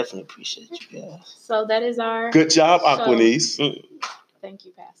 Definitely appreciate you guys. So that is our Good job, Aquanice. Thank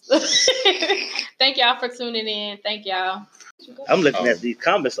you, Pastor. Thank y'all for tuning in. Thank y'all. I'm looking at these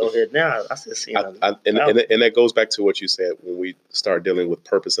comments over here now. I said, see, And that goes back to what you said when we start dealing with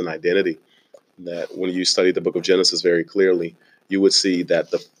purpose and identity. That when you study the book of Genesis very clearly, you would see that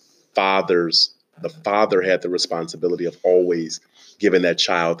the father had the responsibility of always giving that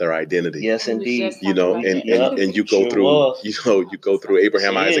child their identity. yes, indeed. You know, and you go through, you go through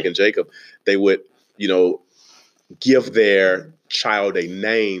Abraham, Isaac, and Jacob. They would, give their child a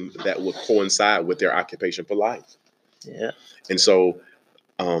name that would coincide with their occupation for life. Yeah. And so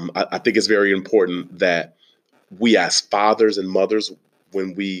I think it's very important that we as fathers and mothers,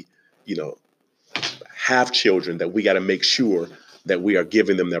 when we, have children, that we got to make sure that we are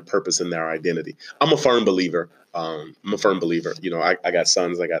giving them their purpose and their identity. I'm a firm believer. I got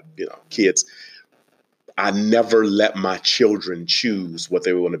sons, I got, kids. I never let my children choose what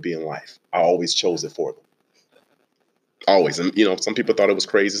they were going to be in life. I always chose it for them. Always. And, some people thought it was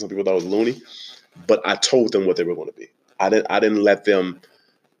crazy. Some people thought it was loony, but I told them what they were going to be. I didn't let them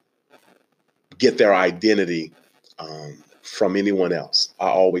get their identity from anyone else. I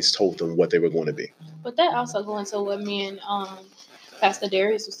always told them what they were going to be. But that also goes into what me and Pastor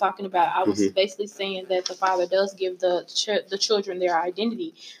Darius was talking about. I was basically saying that the father does give the children their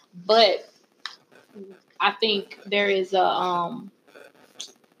identity, but I think there is a how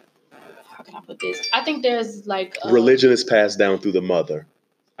can I put this? I think there's like religion is passed down through the mother.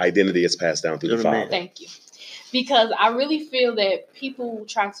 Identity is passed down through the father. Thank you. Because I really feel that people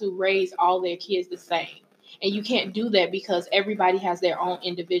try to raise all their kids the same. And you can't do that because everybody has their own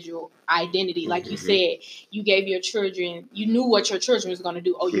individual identity. Like you said, you gave your children, you knew what your children was going to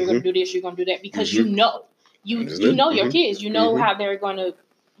do. Oh, you're going to do this, you're going to do that. Because you know your kids. You know how they're going to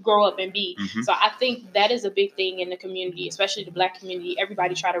grow up and be. So I think that is a big thing in the community, especially the Black community.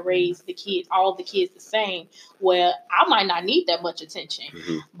 Everybody try to raise the kids, all the kids the same. Well, I might not need that much attention,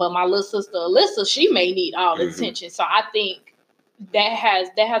 but my little sister Alyssa, she may need all the attention. So I think that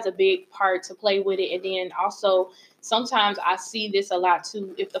has a big part to play with it. And then also sometimes I see this a lot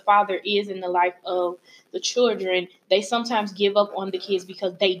too. If the father is in the life of the children, they sometimes give up on the kids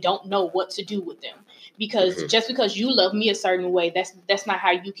because they don't know what to do with them. Because just because you love me a certain way, that's not how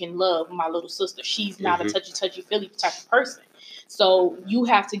you can love my little sister. She's not a touchy-feely type of person. So you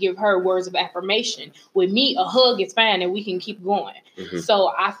have to give her words of affirmation. With me, a hug is fine and we can keep going.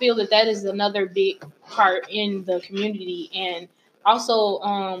 So I feel that is another big part in the community. And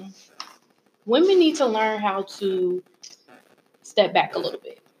also, women need to learn how to step back a little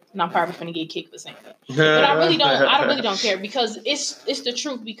bit. And I'm probably going to get kicked for saying that. But I really don't care because it's the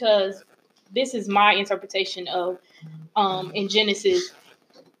truth, because this is my interpretation of in Genesis.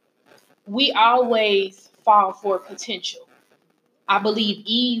 We always fall for potential. I believe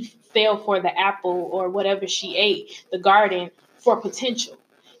Eve fell for the apple or whatever she ate, the garden, for potential.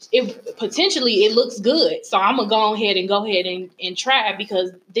 Potentially it looks good. So I'm going to go ahead and try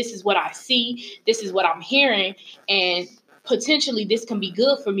because this is what I see. This is what I'm hearing. And potentially this can be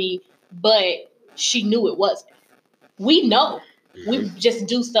good for me, but she knew it wasn't. We know. We just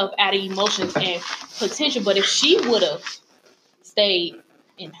do stuff out of emotions and potential. But if she would have stayed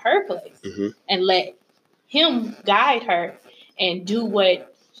in her place and let him guide her and do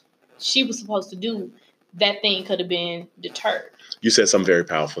what she was supposed to do, that thing could have been deterred. You said something very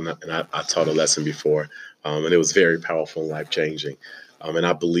powerful, and I taught a lesson before, and it was very powerful and life-changing. And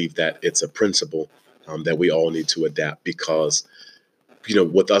I believe that it's a principle that we all need to adapt because,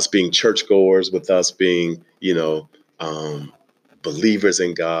 with us being churchgoers, with us being, believers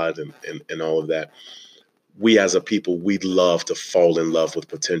in God and all of that, we as a people, we love to fall in love with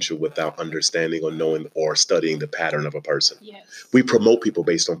potential without understanding or knowing or studying the pattern of a person. Yes. We promote people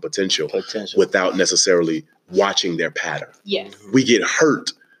based on potential. Without necessarily watching their pattern. Yes. We get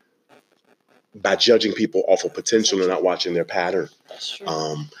hurt by judging people off of potential and not watching their pattern. That's true.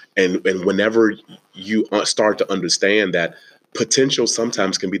 And whenever you start to understand that potential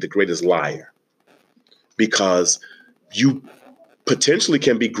sometimes can be the greatest liar, because you potentially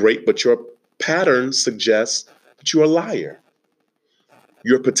can be great, but your pattern suggests that you're a liar.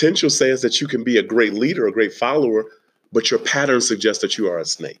 Your potential says that you can be a great leader, a great follower, but your pattern suggests that you are a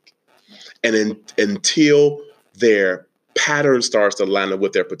snake. And until their pattern starts to line up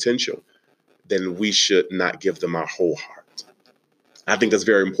with their potential, then we should not give them our whole heart. I think that's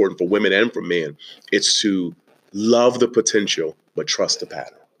very important for women and for men. It's to love the potential, but trust the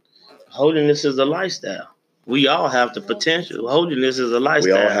pattern. Holiness is a lifestyle. We all have the potential. Holiness is a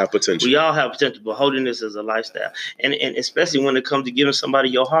lifestyle. We all have potential. We all have potential, but holiness is a lifestyle. And especially when it comes to giving somebody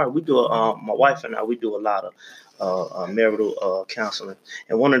your heart, we do. My wife and I, we do a lot of marital counseling.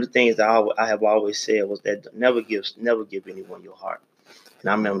 And one of the things that I have always said was that never give anyone your heart. And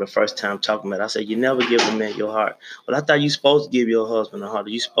I remember the first time talking about it, I said, you never give a man your heart. Well, I thought you're supposed to give your husband a heart. Or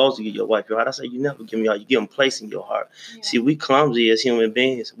you're supposed to give your wife your heart. I said, you never give me your heart. You give them place in your heart. Yeah. See, we clumsy as human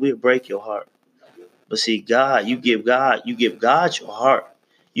beings. We'll break your heart. But see, God, you give God your heart.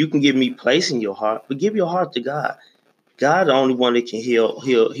 You can give me place in your heart, but give your heart to God. God, the only one that can heal.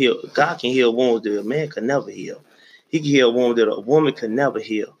 God can heal wounds that a man can never heal. He can heal wounds that a woman can never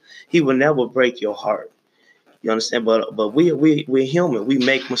heal. He will never break your heart. You understand? But we're human. We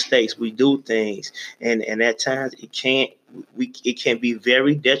make mistakes. We do things, and at times it can be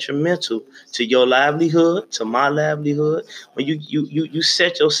very detrimental to your livelihood, to my livelihood. When you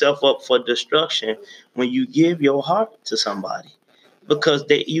set yourself up for destruction when you give your heart to somebody, because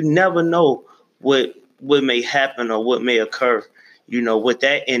you never know what may happen or what may occur, with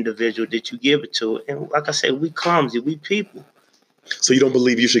that individual that you give it to. And like I said, we clumsy, we people. So you don't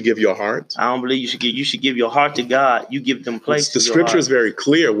believe you should give your heart? I don't believe you should give your heart to God. You give them place. The scripture is very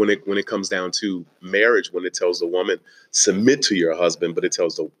clear when it comes down to marriage, when it tells the woman, submit to your husband, but it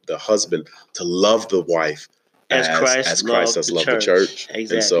tells the husband to love the wife as Christ has loved the church.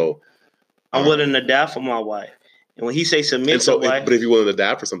 Exactly. And so I'm willing to die for my wife. And when he say submit to wife, but if you're willing to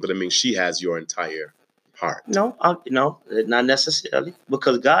die for something, that means she has your entire heart. No, not necessarily,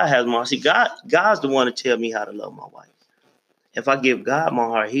 because God has my heart. See, God's the one to tell me how to love my wife. If I give God my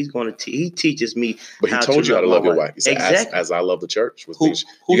heart, He's going to he teaches me. But He told you how to love your wife. He said, exactly. as I love the church.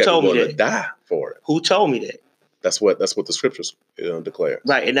 Who told me that? To die for it. Who told me that? That's what the scriptures declare.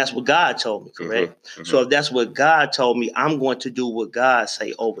 Right, and that's what God told me. Correct. Mm-hmm. So if that's what God told me, I'm going to do what God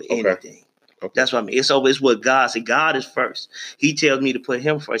say over anything. Okay. That's what I mean. It's what God said. God is first. He tells me to put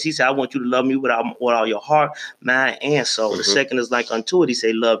Him first. He said, I want you to love me with all your heart, mind, and soul. Mm-hmm. The second is like unto it. He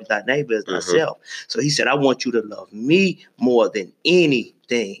said, love thy neighbor as thyself. So He said, I want you to love me more than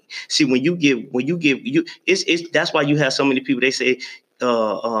anything. See, when you give, it's that's why you have so many people. They say,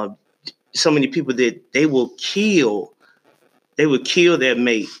 so many people that they will kill their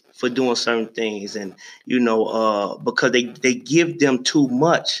mate for doing certain things, and because they give them too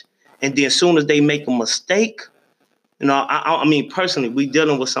much. And then as soon as they make a mistake, I mean, personally, we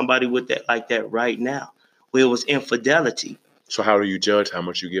dealing with somebody with that like that right now, where it was infidelity. So how do you judge how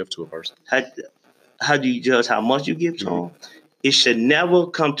much you give to a person? How do you judge how much you give to them? It should never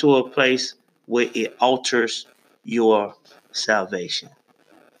come to a place where it alters your salvation.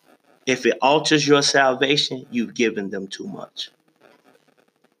 If it alters your salvation, you've given them too much.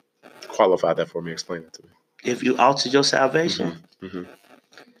 Qualify that for me. Explain that to me. If you alter your salvation,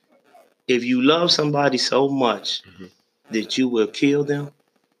 if you love somebody so much that you will kill them,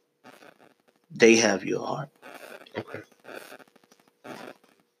 they have your heart. Okay.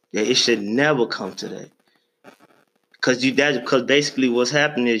 Yeah, it should never come to that. Because basically what's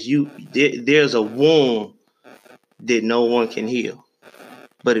happening is there's a wound that no one can heal.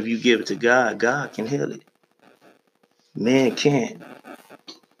 But if you give it to God, God can heal it. Man can't.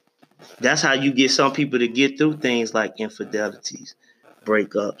 That's how you get some people to get through things like infidelities,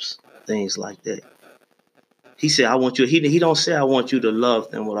 breakups, things like that. He said, I want you, he don't say, I want you to love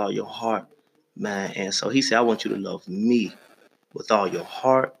them with all your heart, mind, and soul. He said, I want you to love me with all your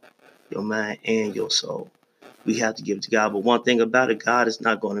heart, your mind, and your soul. We have to give it to God. But one thing about it, God is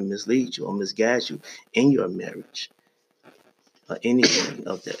not going to mislead you or misguide you in your marriage or anything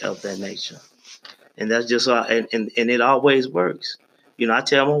of that nature. And that's just and it always works. You know, I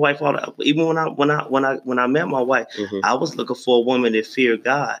tell my wife all that. Even when I met my wife, I was looking for a woman that feared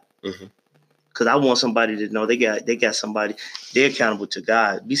God. Because I want somebody to know they got somebody, they're accountable to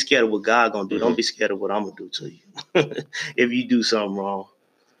God. Be scared of what God gonna do. Don't be scared of what I'm gonna do to you. If you do something wrong.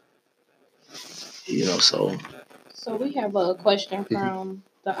 You know, so we have a question from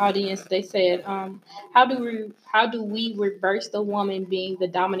the audience. They said, how do we reverse the woman being the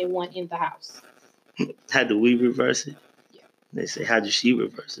dominant one in the house? how do we reverse it? Yeah. They say, how does she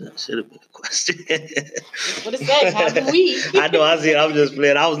reverse it? That should have been a question. That's what it said. How do we? I know, I see. I'm just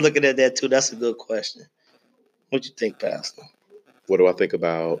playing. I was looking at that too. That's a good question. What you think, Pastor? What do I think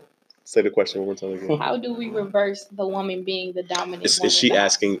about? Say the question one more time again. How do we reverse the woman being the dominant one? Is she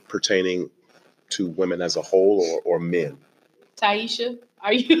asking pertaining to women as a whole or men? Taisha,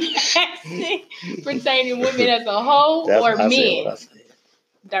 are you asking pertaining women as a whole or men?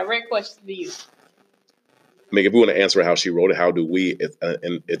 Direct question to you. I mean, if we want to answer how she wrote it, how do we?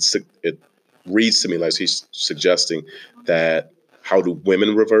 And it reads to me like she's suggesting that how do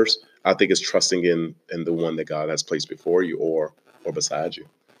women reverse? I think it's trusting in the one that God has placed before you or beside you.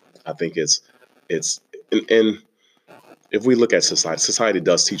 I think it's and if we look at society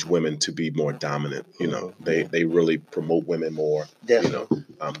does teach women to be more dominant. You know, they really promote women more. Definitely.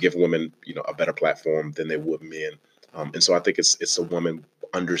 You know, give women a better platform than they would men. And so I think it's a woman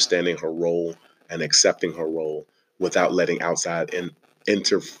understanding her role and accepting her role without letting outside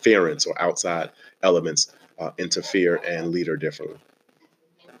interference or outside elements interfere and lead her differently.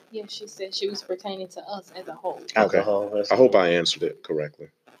 Yeah, she said she was pertaining to us as a whole. As a whole. I hope I answered it correctly.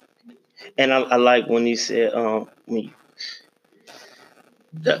 And I like when you said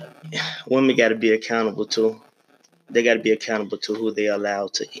the women got to be accountable to. They got to be accountable to who they allow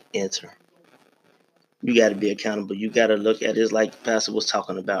to enter. You got to be accountable. You got to look at it like the pastor was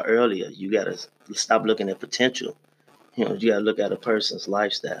talking about earlier. You got to stop looking at potential. You know, you got to look at a person's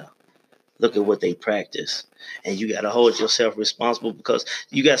lifestyle. Look at what they practice, and you got to hold yourself responsible because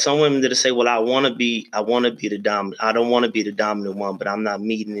you got some women that say, "Well, I want to be the dominant. I don't want to be the dominant one, but I'm not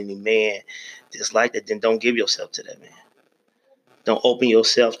meeting any man just like that." Then don't give yourself to that man. Don't open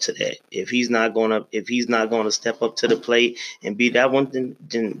yourself to that. If he's not gonna step up to the plate and be that one, then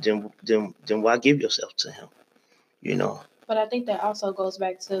why give yourself to him? You know. But I think that also goes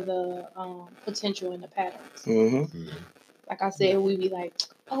back to the potential and the patterns. Mm-hmm. Like I said, we be like,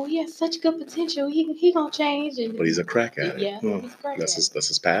 "Oh, he has such good potential. He gonna change." But he's a crack at it. Yeah, he's a crack that's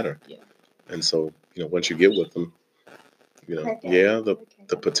his pattern. Yeah. And so once you get with him, the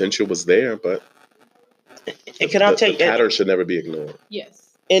potential was there, but the pattern should never be ignored.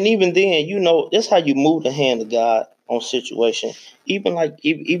 Yes. And even then, that's how you move the hand of God on situation. Even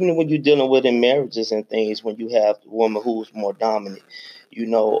when you're dealing with in marriages and things, when you have a woman who's more dominant,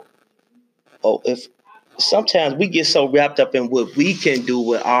 if sometimes we get so wrapped up in what we can do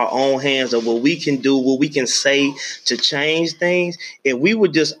with our own hands or what we can do, what we can say to change things. If we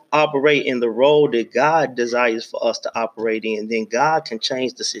would just operate in the role that God desires for us to operate in, then God can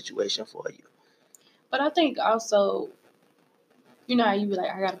change the situation for you. But I think also, how you be like,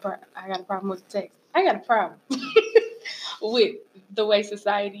 I got a problem with the text. I got a problem with the way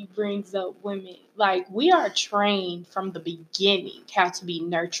society brings up women. Like, we are trained from the beginning how to be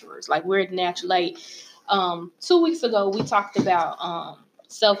nurturers. Like, we're natural. Like, 2 weeks ago, we talked about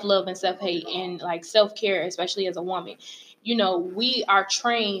self-love and self-hate and like self-care, especially as a woman. We are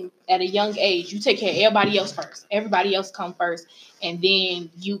trained at a young age. You take care of everybody else first. Everybody else come first, and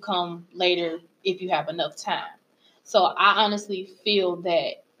then you come later if you have enough time. So I honestly feel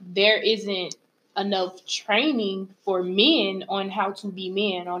that there isn't enough training for men on how to be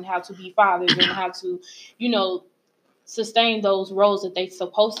men, on how to be fathers, and how to, sustain those roles that they're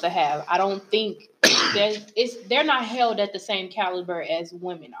supposed to have. I don't think they're not held at the same caliber as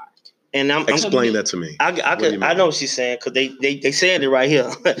women are. And explain that to me. I know what she's saying because they saying it right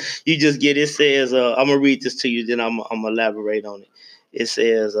here. You just get it says I'm gonna read this to you, then I'm gonna elaborate on it. It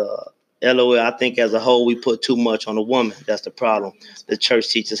says LOL, I think as a whole we put too much on a woman. That's the problem. The church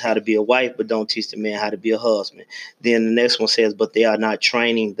teaches how to be a wife, but don't teach the man how to be a husband. Then the next one says, but they are not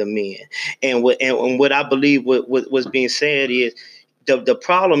training the men. And what I believe what's being said is the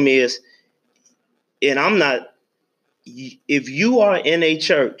problem is, and I'm not. If you are in a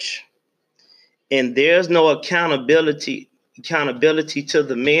church and there's no accountability to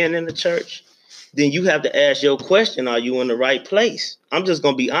the men in the church, then you have to ask your question, are you in the right place? I'm just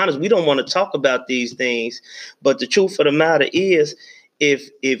going to be honest. We don't want to talk about these things, but the truth of the matter is,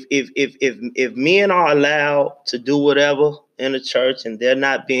 if men are allowed to do whatever in the church and they're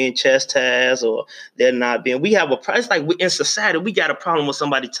not being chastised or they're not being, we have a it's like in society we got a problem with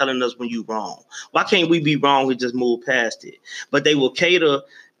somebody telling us when you wrong. Why can't we be wrong and just move past it? But they will cater.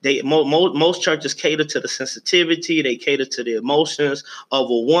 Most churches cater to the sensitivity. They cater to the emotions of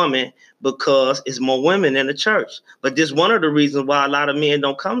a woman because it's more women in the church. But this is one of the reasons why a lot of men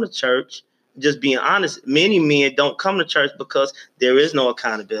don't come to church. Just being honest, many men don't come to church because there is no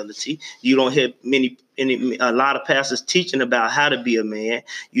accountability. You don't hear a lot of pastors teaching about how to be a man,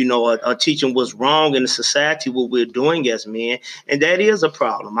 or teaching what's wrong in the society, what we're doing as men. And that is a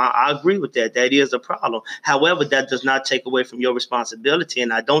problem. I agree with that. That is a problem. However, that does not take away from your responsibility.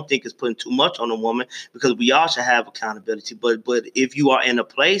 And I don't think it's putting too much on a woman because we all should have accountability. But if you are in a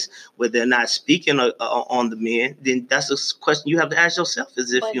place where they're not speaking on the men, then that's a question you have to ask yourself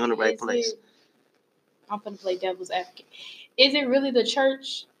as if you're in the right place. I'm going to play devil's advocate. Is it really the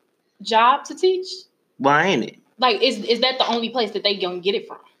church job to teach? Why ain't it? Like, is that the only place that they going to get it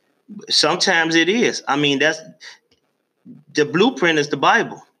from? Sometimes it is. I mean, that's the blueprint is the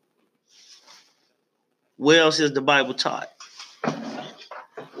Bible. Where else is the Bible taught?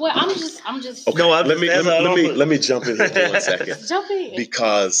 Well, I'm just. Okay, no, let me jump in here for 1 second. Jump in.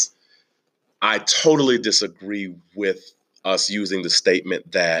 Because I totally disagree with us using the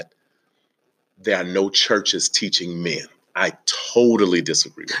statement that there are no churches teaching men. I totally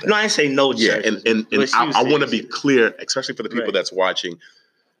disagree with that. No, I ain't say no church. Yeah, and I want to be clear, especially for the people that's watching,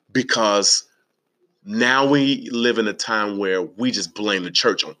 because now we live in a time where we just blame the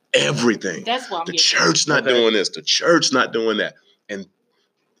church on everything. That's why the church not doing this, the church not doing that,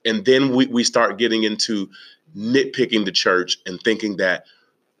 and then we start getting into nitpicking the church and thinking that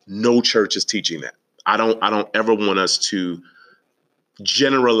no church is teaching that. I don't ever want us to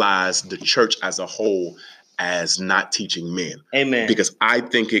generalize the church as a whole as not teaching men. Amen. Because I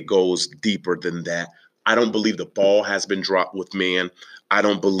think it goes deeper than that. I don't believe the ball has been dropped with men. I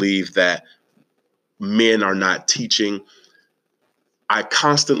don't believe that men are not teaching. I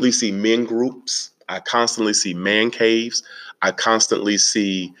constantly see men groups. I constantly see man caves. I constantly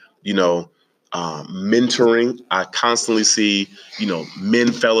see, mentoring. I constantly see,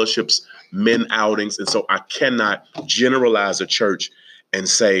 men fellowships, men outings. And so I cannot generalize a church and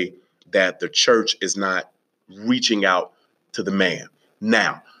say that the church is not reaching out to the man.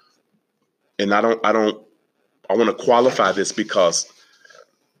 Now, and I want to qualify this because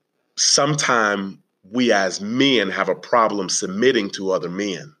sometimes we as men have a problem submitting to other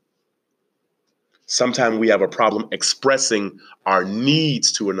men. Sometimes we have a problem expressing our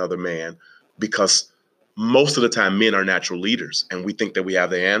needs to another man because most of the time men are natural leaders and we think that we have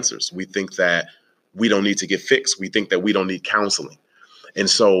the answers. We think that we don't need to get fixed. We think that we don't need counseling. And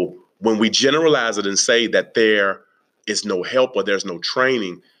so when we generalize it and say that there is no help or there's no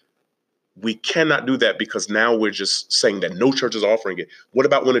training, we cannot do that because now we're just saying that no church is offering it. What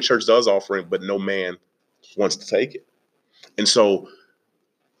about when a church does offer it, but no man wants to take it? And so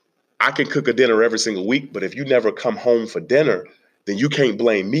I can cook a dinner every single week, but if you never come home for dinner, then you can't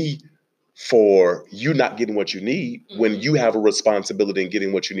blame me for you not getting what you need when you have a responsibility in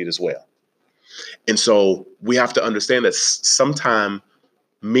getting what you need as well. And so we have to understand that sometimes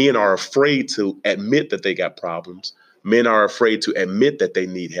men are afraid to admit that they got problems. Men are afraid to admit that they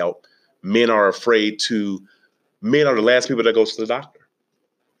need help. Men are the last people that goes to the doctor.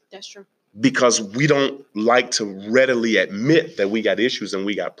 That's true. Because we don't like to readily admit that we got issues and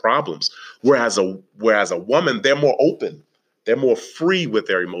we got problems. Whereas a woman, they're more open. They're more free with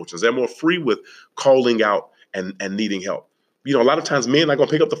their emotions. They're more free with calling out and needing help. A lot of times men are going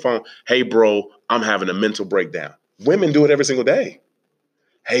to pick up the phone. Hey, bro, I'm having a mental breakdown. Women do it every single day.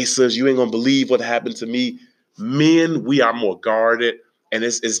 Hey, sis, you ain't going to believe what happened to me. Men, we are more guarded. And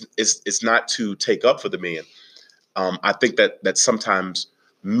it's not to take up for the men. I think that sometimes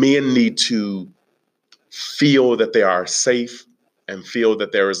men need to feel that they are safe and feel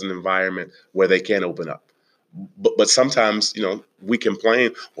that there is an environment where they can open up. But sometimes, we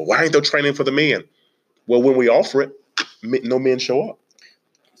complain, well, why ain't there training for the men? Well, when we offer it, no men show up.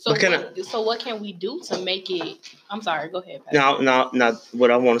 So what can we do to make it? I'm sorry, go ahead, Pastor. Now,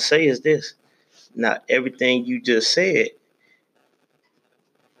 what I want to say is this. Now, everything you just said,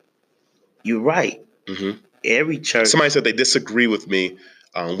 you're right. Mm-hmm. Every church. Somebody said they disagree with me.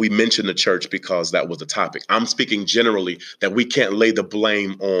 We mentioned the church because that was the topic. I'm speaking generally that we can't lay the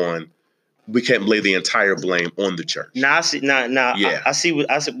entire blame on the church. Now I see. Yeah. I see.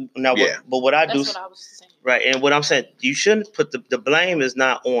 What I see. Now, yeah. What I do. That's what I was saying. Right, and what I'm saying, you shouldn't put the blame is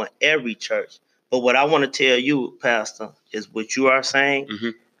not on every church. But what I want to tell you, Pastor, is what you are saying. Mm-hmm.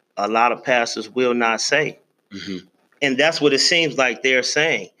 A lot of pastors will not say. Mm-hmm. And that's what it seems like they're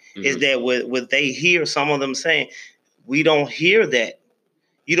saying, is that what they hear some of them saying, we don't hear that.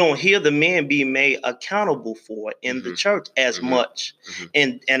 You don't hear the men being made accountable for it in the church as much.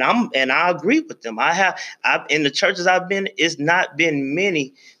 And I agree with them. I've in the churches I've been, it's not been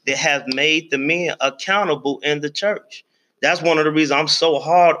many that have made the men accountable in the church. That's one of the reasons I'm so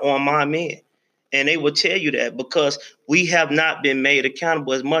hard on my men. And they will tell you that, because we have not been made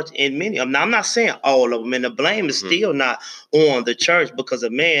accountable as much in many of them. Now, I'm not saying all of them, and the blame is still not on the church, because a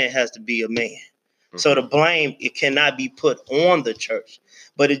man has to be a man. So the blame, it cannot be put on the church.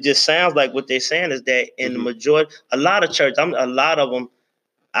 But it just sounds like what they're saying is that in the majority, a lot of church, a lot of them,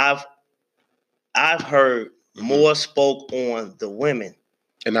 I've heard more spoke on the women.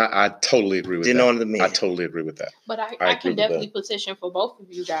 And I totally agree with that. On the men. I totally agree with that. But I can definitely petition for both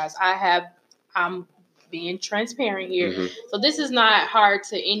of you guys. I'm being transparent here. So this is not hard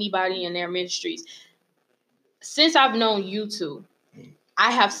to anybody in their ministries. Since I've known you two,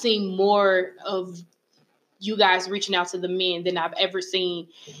 I have seen more of you guys reaching out to the men than I've ever seen,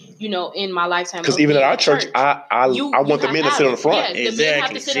 in my lifetime. Because even at our church, I want the men to sit on the front. Yeah, the men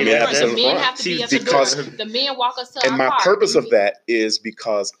have to sit on the front. The men have to be at the door. The men walk us to our car. And my purpose of that is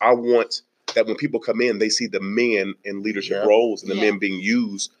because I want that when people come in, they see the men in leadership roles and the men being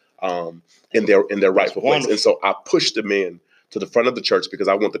used in their rightful place. And so I push the men to the front of the church, because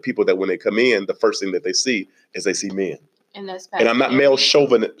I want the people that when they come in, the first thing that they see is they see men. And I'm not male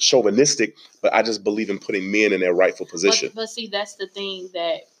chauvinistic, but I just believe in putting men in their rightful position. But see, that's the thing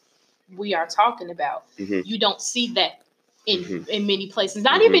that we are talking about. You don't see that in many places.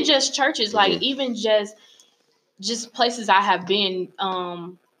 Not even just churches, like even just places I have been.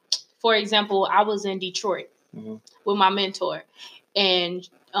 For example, I was in Detroit with my mentor, and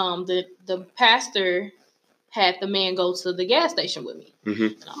the pastor had the man go to the gas station with me.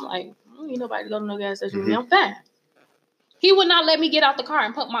 And I'm like, I don't need nobody to go to no gas station with me. I'm fine. He would not let me get out the car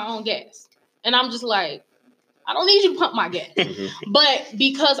and pump my own gas. And I'm just like, I don't need you to pump my gas. But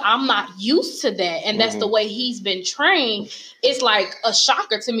because I'm not used to that, and that's the way he's been trained, it's like a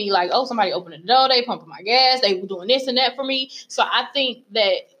shocker to me. Like, oh, somebody opened the door, they pumping my gas, they were doing this and that for me. So I think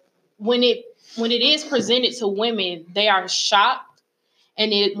that when it is presented to women, they are shocked.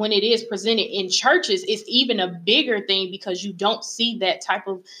 And when it is presented in churches, it's even a bigger thing, because you don't see that type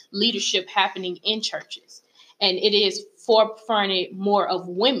of leadership happening in churches. And it is forefronted more of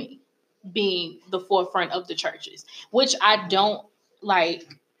women being the forefront of the churches, which I don't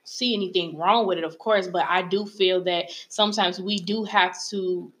see anything wrong with it, of course, but I do feel that sometimes we do have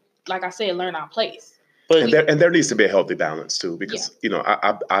to, like I said, learn our place. And there needs to be a healthy balance too, because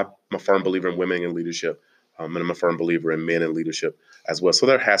I'm a firm believer in women in leadership, and I'm a firm believer in men in leadership as well. So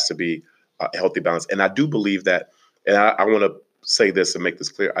there has to be a healthy balance, and I do believe that. And I want to say this and make this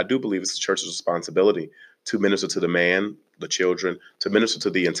clear: I do believe it's the church's responsibility to minister to the man, the children, to minister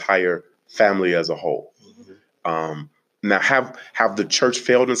to the entire family as a whole. Now, have the church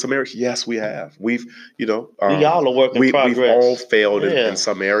failed in some areas? Yes, we have. We've, we all are work in progress. We've all failed in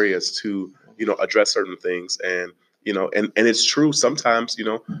some areas to, address certain things. And, and it's true. Sometimes,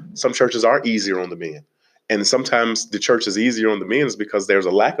 some churches are easier on the men. And sometimes the church is easier on the men is because there's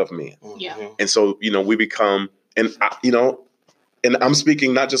a lack of men. Yeah. And so, we become, and I'm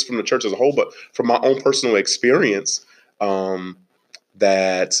speaking not just from the church as a whole, but from my own personal experience,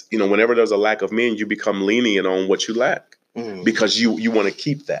 that, whenever there's a lack of men, you become lenient on what you lack because you want to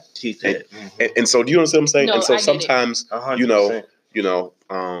keep that. And so do you understand what I'm saying? No, and so I sometimes,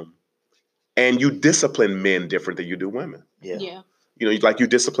 and you discipline men different than you do women. Yeah. Like you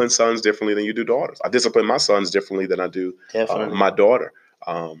discipline sons differently than you do daughters. I discipline my sons differently than I do my daughter.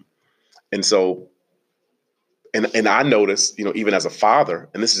 And so, and I notice, even as a father,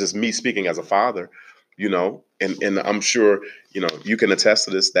 and this is just me speaking as a father, and I'm sure, you can attest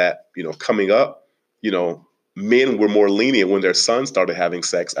to this, that, coming up, men were more lenient when their sons started having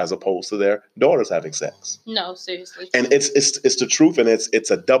sex as opposed to their daughters having sex. No, seriously. And it's the truth, and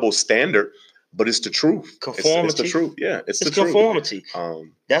it's a double standard, but it's the truth. Conformity. It's the truth. Yeah, it's the conformity. Truth.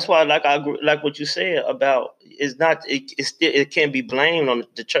 That's why, I agree, like what you said about, it can't be blamed on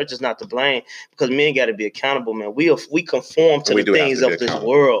the church. Is not to blame, because men got to be accountable, man. We conform to the things of this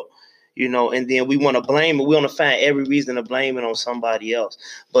world, and then we want to blame it. We want to find every reason to blame it on somebody else,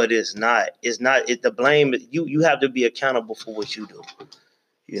 but it's not. The blame. You have to be accountable for what you do,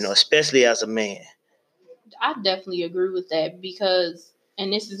 especially as a man. I definitely agree with that, because,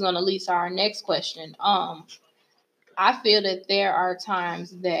 and this is going to lead to our next question. I feel that there are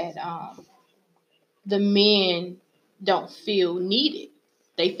times that the men don't feel needed.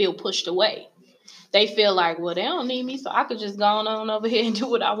 They feel pushed away. they feel like, well, they don't need me, so I could just go on over here and do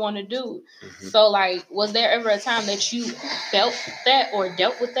what I want to do. So, like, was there ever a time that you felt that or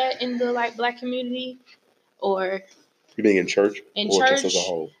dealt with that in the, like, Black community? Or you being in church? Just as a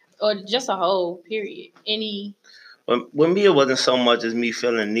whole? Or just a whole, period. Any... With me, it wasn't so much as me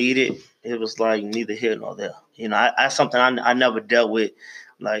feeling needed. It was like neither here nor there. You know, I something I never dealt with,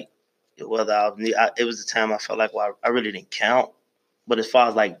 like whether it was the time I felt like, well, I really didn't count. But as far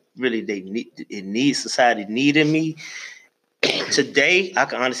as like really society needed me. Today, I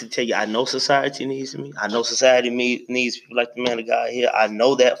can honestly tell you, I know society needs me. I know society needs people like the man of God here. I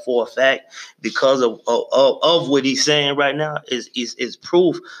know that for a fact because of what he's saying right now is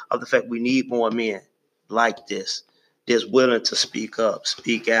proof of the fact we need more men like this. That's willing to speak up,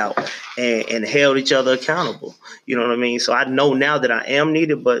 speak out, and held each other accountable. You know what I mean? So I know now that I am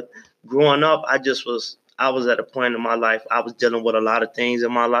needed, but growing up, I was at a point in my life, I was dealing with a lot of things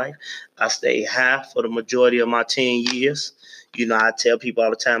in my life. I stayed high for the majority of my 10 years. You know, I tell people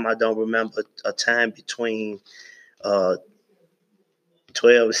all the time I don't remember a time between 12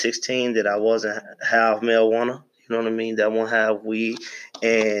 and 16 that I wasn't high off marijuana. You know what I mean? That one high off weed.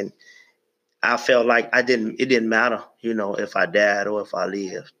 And I felt like it didn't matter, you know, if I died or if I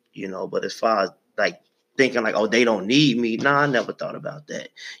lived, you know. But as far as like thinking like, oh, they don't need me. No, I never thought about that.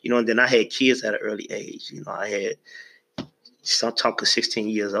 You know, and then I had kids at an early age. You know, I'm talking 16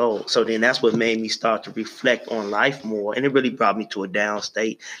 years old. So then that's what made me start to reflect on life more. And it really brought me to a down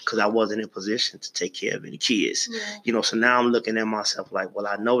state because I wasn't in position to take care of any kids. Yeah. You know, so now I'm looking at myself like, well,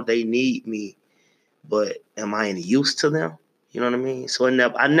 I know they need me, but am I any use to them? You know what I mean? So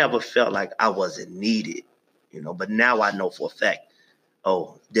I never felt like I wasn't needed, you know, but now I know for a fact,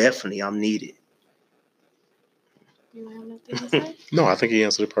 oh, definitely I'm needed. You have nothing to say? No, I think he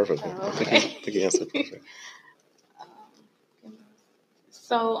answered it perfectly. Oh, okay. I think he answered it perfectly.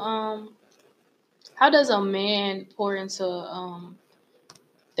 So, how does a man pour into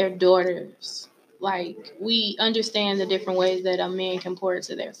their daughters? Like, we understand the different ways that a man can pour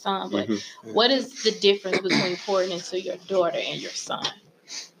into their son, but what is the difference between pouring into your daughter and your son?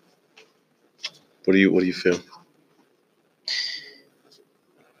 What do you feel?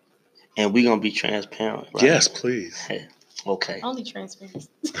 And we're gonna be transparent, right? Yes, please. Okay. Only transparency.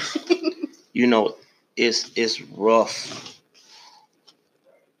 You know, it's rough.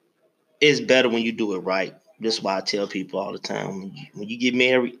 It's better when you do it right. This is why I tell people all the time: when you get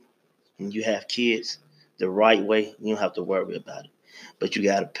married and you have kids, the right way, you don't have to worry about it. But you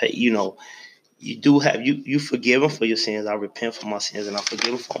gotta pay. You know, you do have you forgive them for your sins. I repent for my sins and I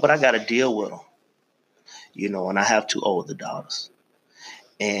forgive them for them, but I gotta deal with them. You know, and I have 2 older daughters,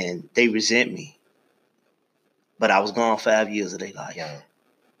 and they resent me. But I was gone 5 years of their life.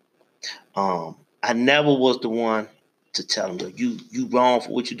 I never was the one to tell them, you wrong for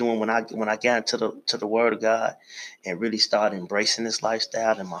what you're doing. When I got into the Word of God and really started embracing this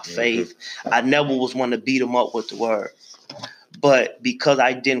lifestyle and my faith, I never was one to beat them up with the Word. But because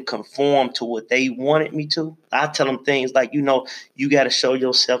I didn't conform to what they wanted me to, I tell them things like, you know, you got to show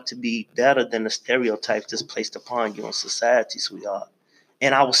yourself to be better than the stereotypes that's placed upon you in society, sweetheart.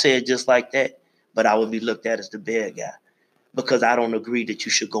 And I would say it just like that, but I would be looked at as the bad guy because I don't agree that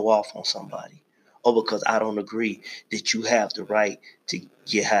you should go off on somebody, or because I don't agree that you have the right to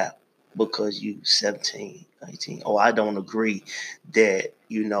get high because you 17, 19. Or I don't agree that,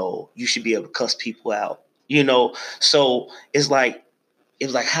 you know, you should be able to cuss people out. You know, so it was like,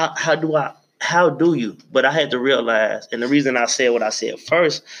 how do you? But I had to realize, and the reason I said what I said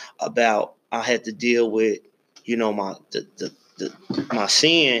first about I had to deal with, you know, my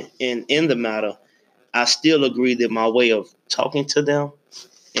sin in the matter, I still agree that my way of talking to them,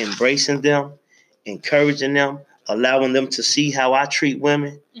 embracing them, encouraging them, allowing them to see how I treat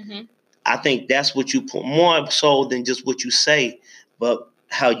women. I think that's what you put more so than just what you say, but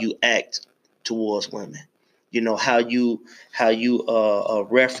how you act towards women. You know, how you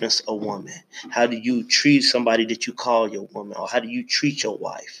reference a woman. How do you treat somebody that you call your woman, or how do you treat your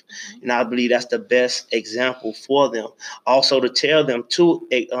wife? And I believe that's the best example for them. Also, to tell them to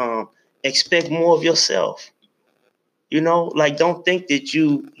expect more of yourself. You know, like don't think that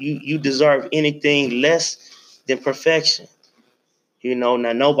you deserve anything less than perfection. You know,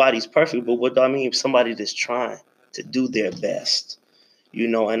 now nobody's perfect, but what do I mean? Somebody that's trying to do their best. You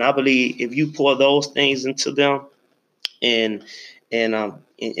know, and I believe if you pour those things into them, and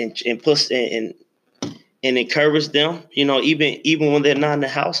push and encourage them, you know, even when they're not in the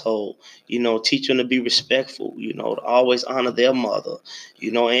household, you know, teach them to be respectful, you know, to always honor their mother,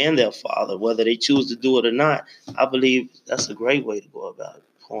 you know, and their father, whether they choose to do it or not. I believe that's a great way to go about it,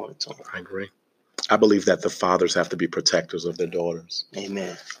 pouring it to them. I agree. I believe that the fathers have to be protectors of their daughters.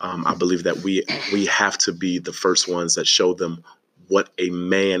 Amen. I believe that we have to be the first ones that show them what a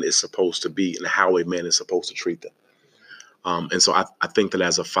man is supposed to be and how a man is supposed to treat them. And so I think that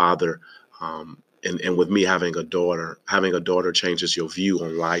as a father, and with me having a daughter changes your view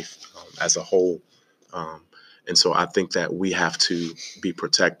on life as a whole. And so I think that we have to be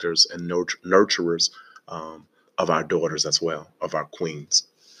protectors and nurturers of our daughters as well, of our queens.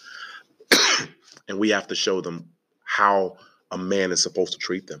 And we have to show them how a man is supposed to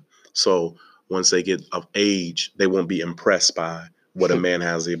treat them. So once they get of age, they won't be impressed by what a man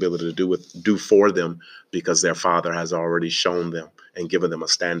has the ability to do for them, because their father has already shown them and given them a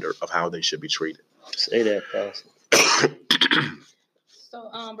standard of how they should be treated. Say that, Pastor. So,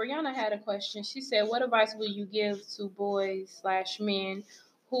 Brianna had a question. She said, "What advice will you give to boys/men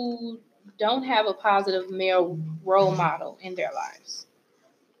who don't have a positive male role model in their lives?"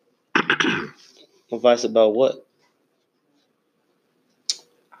 Advice about what?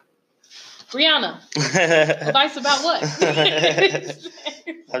 Brianna, advice about what?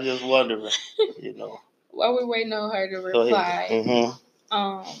 I'm just wondering, While we're waiting on her to reply,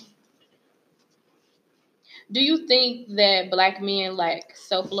 Mm-hmm. Do you think that Black men lack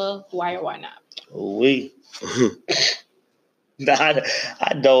self-love? Why or why not? No,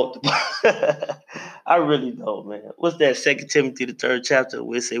 I don't. I really don't, man. What's that? 2 Timothy, the 3rd chapter,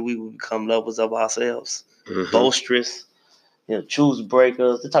 where it say we will become lovers of ourselves, boisterous, choose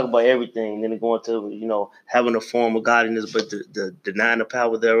breakers. They talk about everything. Then they go into, having a form of godliness, but the denying the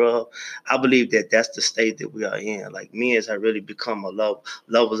power thereof. I believe that that's the state that we are in. Like, men have really become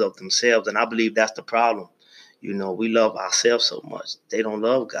lovers of themselves, and I believe that's the problem. We love ourselves so much. They don't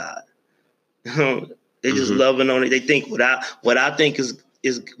love God. They just loving on it. They think what I think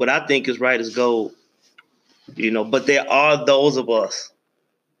is right is gold. But there are those of us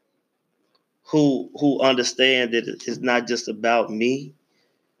who understand that it's not just about me.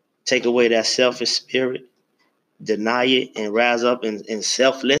 Take away that selfish spirit, deny it, and rise up in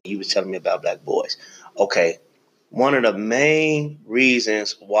selfless. You was telling me about Black boys. Okay. One of the main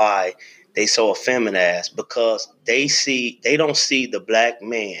reasons why they so effeminized, because they don't see the Black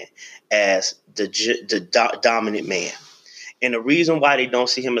man as the dominant man. And the reason why they don't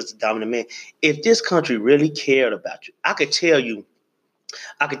see him as the dominant man, if this country really cared about you, I could tell you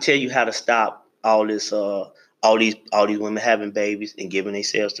how to stop all this, all these women having babies and giving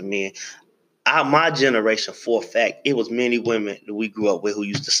themselves to men. My generation, for a fact, it was many women that we grew up with who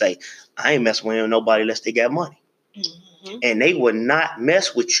used to say, "I ain't messing with nobody unless they got money." Mm-hmm. And they would not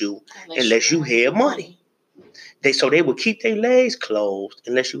mess with you unless you had money. They would keep their legs closed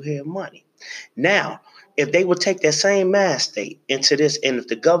unless you had money. Now, if they would take that same mind state into this, and if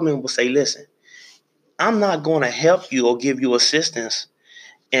the government would say, "Listen, I'm not going to help you or give you assistance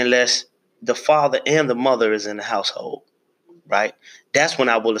unless the father and the mother is in the household," right? That's when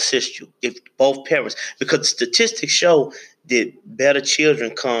I will assist you. If both parents, because statistics show that better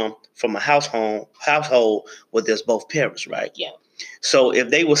children come from a household where there's both parents, right? Yeah. So if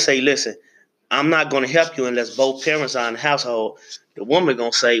they will say, "Listen, I'm not going to help you unless both parents are in the household," the woman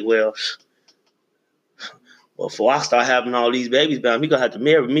going to say, well, before I start having all these babies, he going to have to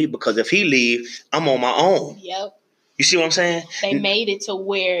marry me, because if he leave, I'm on my own. Yep. You see what I'm saying? They made it to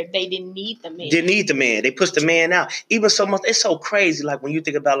where they didn't need the man. They pushed the man out. Even so much, it's so crazy. Like when you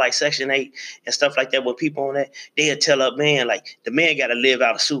think about like Section 8 and stuff like that, with people on that, they'll tell a man, like, the man got to live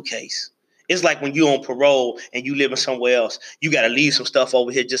out a suitcase. It's like when you're on parole and you living somewhere else, you got to leave some stuff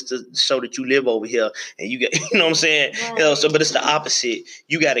over here just to show that you live over here. And you get, you know what I'm saying? Right. But it's the opposite.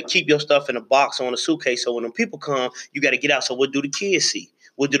 You got to keep your stuff in a box on a suitcase. So when them people come, you got to get out. So what do the kids see?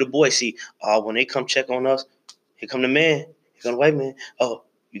 What do the boys see? When they come check on us, here come the man. Here come the white man. Oh,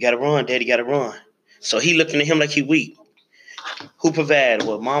 you got to run. Daddy got to run. So he looking at him like he weak. Who provided?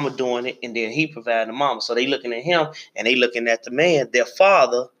 Well, mama doing it, and then he provided the mama. So they looking at him, and they looking at the man, their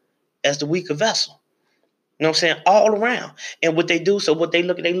father, as the weaker vessel. You know what I'm saying? All around. And what they do, so what they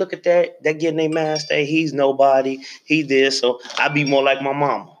look at that, they're getting their mind state. He's nobody. He this. So I be more like my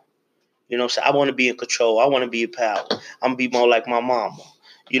mama. You know what I'm saying? I want to be in control. I want to be in power. I'm going to be more like my mama.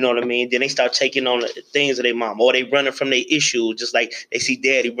 You know what I mean? Then they start taking on the things of their mama. Or they running from their issues, just like they see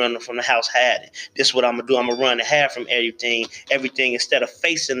daddy running from the house hiding. This is what I'm going to do. I'm going to run and hide from everything. Instead of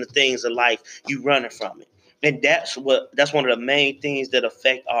facing the things of life, you running from it. And that's one of the main things that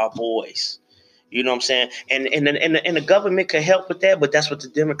affect our boys. You know what I'm saying? And the government can help with that, but that's what the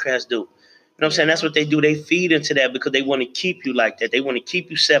Democrats do. You know what I'm saying? That's what they do. They feed into that because they want to keep you like that. They want to keep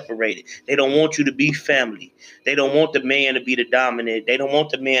you separated. They don't want you to be family. They don't want the man to be the dominant. They don't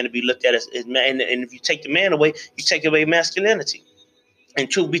want the man to be looked at as man. And if you take the man away, you take away masculinity. And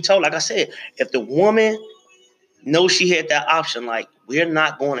truth be told, like I said, if the woman knows she had that option, like, we're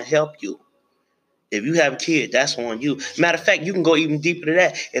not going to help you. If you have a kid, that's on you. Matter of fact, you can go even deeper to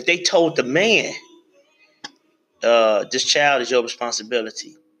that. If they told the man, this child is your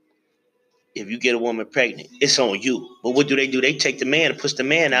responsibility. If you get a woman pregnant, it's on you. But what do? They take the man and push the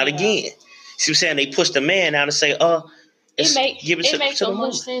man out again. See what I'm saying? They push the man out and say, it makes so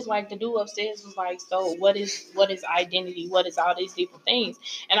much sense. Like the dude upstairs was like, so what is identity? What is all these different things?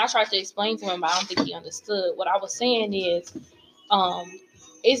 And I tried to explain to him, but I don't think he understood. What I was saying is,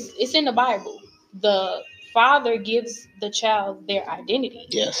 it's in the Bible. The father gives the child their identity.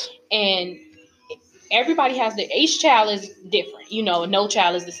 Yes. And everybody has each child is different. No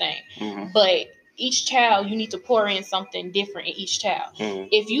child is the same. Mm-hmm. But each child, you need to pour in something different in each child. Mm-hmm.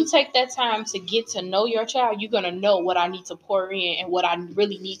 If you take that time to get to know your child, you're going to know what I need to pour in and what I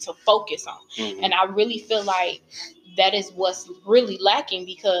really need to focus on. Mm-hmm. And I really feel like that is what's really lacking,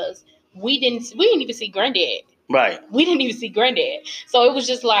 because we didn't even see granddad. Right. We didn't even see granddad. So it was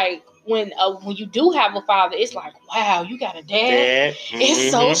just like, when you do have a father, it's like, wow, you got a dad. Mm-hmm.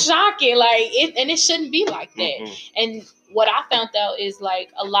 It's so shocking. And it shouldn't be like that. Mm-hmm. And what I found out is, like,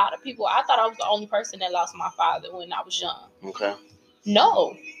 a lot of people, I thought I was the only person that lost my father when I was young. Okay.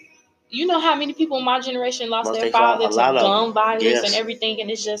 No. You know how many people in my generation lost their father to gun violence and everything, and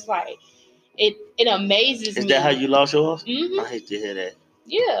it's just like, it amazes me. Is that how you lost yours? Mm-hmm. I hate to hear that.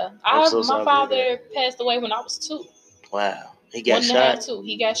 Yeah. My father passed away when I was 2. Wow. He got shot? 2.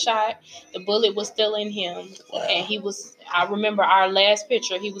 He got shot. The bullet was still in him. Wow. And I remember our last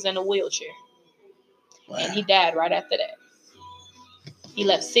picture, he was in a wheelchair. Wow. And he died right after that. He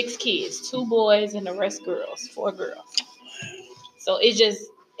left 6 kids, 2 boys and the rest girls, 4 girls. So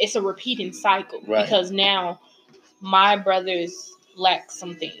it's a repeating cycle. Right. Because now my brothers lack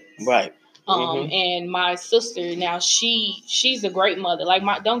some things. Right. And my sister now, she's a great mother. Like,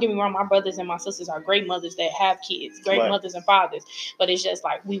 don't get me wrong, my brothers and my sisters are great mothers that have kids, great mothers and fathers. But it's just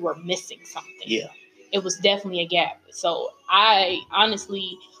like we were missing something. Yeah. It was definitely a gap. So I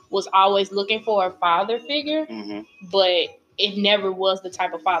honestly was always looking for a father figure, but it never was the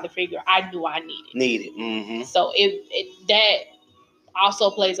type of father figure I knew I needed. Mm-hmm. So that also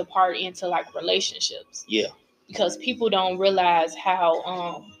plays a part into, like, relationships. Yeah. Because people don't realize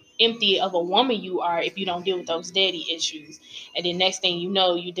how empty of a woman you are if you don't deal with those daddy issues. And then next thing you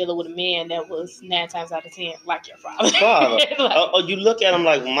know, you're dealing with a man that was 9 times out of 10 like your father. Like, you look at him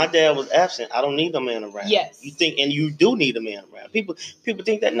like, when my dad was absent, I don't need a man around. Yes. You think, and you do need a man around. People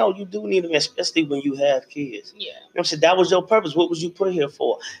think that, no, you do need a man, especially when you have kids. Yeah. You know what I'm saying? That was your purpose. What was you put here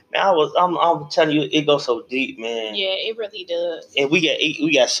for? Man, I'm telling you, it goes so deep, man. Yeah, it really does. And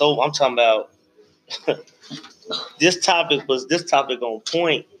we got so, I'm talking about this topic on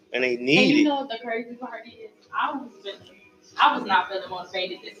point, and they need it. And you know what the crazy part is? I was not feeling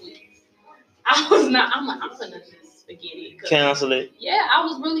motivated this week. I was not. I'm like, I'm gonna just forget it. Cancel it. Yeah, I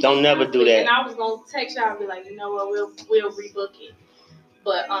was really. Don't never do that. And I was gonna text y'all and be like, you know what, we'll rebook it.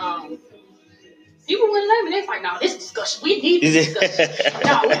 But people wouldn't let me. They're like, no, this discussion, we need this discussion.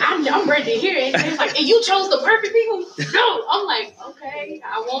 No, I'm ready to hear it. And it's like, and you chose the perfect people. No, I'm like, okay,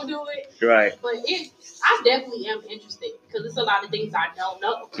 I won't do it. Right. But I definitely am interested, because it's a lot of things I don't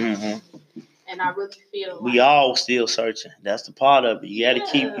know. Mm-hmm. And I really feel like we all still searching. That's the part of it. You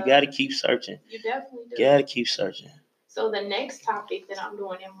gotta keep searching. You definitely do. You gotta keep searching. So the next topic that I'm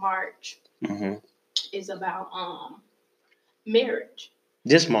doing in March is about marriage.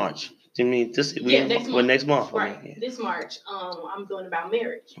 This March. You mean this? Next month. Right. Okay. This March, I'm doing about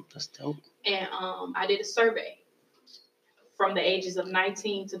marriage. That's dope. And I did a survey from the ages of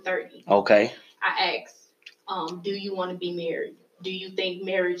 19 to 30. Okay. I asked, do you want to be married? Do you think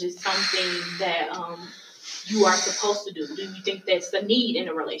marriage is something that you are supposed to do? Do you think that's a need in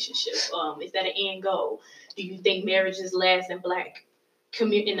a relationship? Is that an end goal? Do you think marriages last in the black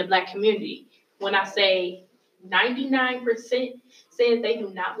community? When I say 99% said they do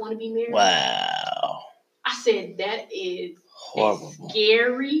not want to be married. Wow. I said that is horrible. A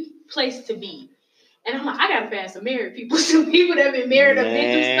scary place to be. And I'm like, I gotta find some married people, some people that have been married and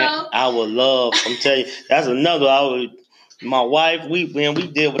been through stuff. I would love. I'm telling you, that's another. My wife, we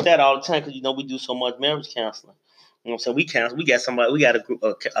deal with that all the time, because we do so much marriage counseling. You know what I'm saying? We counsel. We got somebody. We got a group.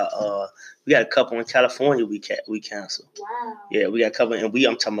 We got a couple in California. We counsel. Wow. Yeah, we got a couple, and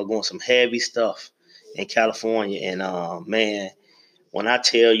I'm talking about going some heavy stuff in California. And man, when I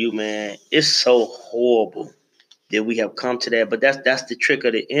tell you, man, it's so horrible that we have come to that. But that's the trick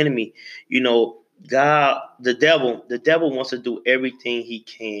of the enemy. God, the devil wants to do everything he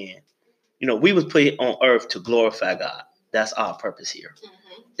can. We was put on earth to glorify God. That's our purpose here.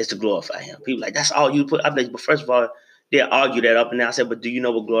 Mm-hmm. It's to glorify him. People like, that's all you put. I bet, but first of all, They'll argue that up and down. I said, but do you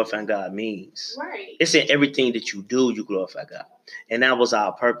know what glorifying God means? Right. It's in everything that you do, you glorify God. And that was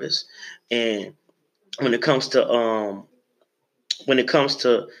our purpose. And when it comes to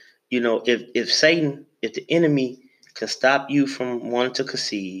if the enemy can stop you from wanting to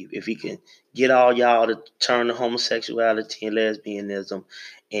conceive, if he can get all y'all to turn to homosexuality and lesbianism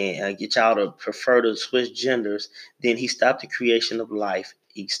and get y'all to prefer to switch genders, then he stopped the creation of life.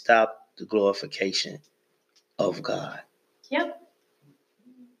 He stopped the glorification of God. Yep.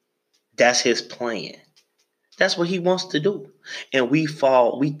 That's his plan. That's what he wants to do. And we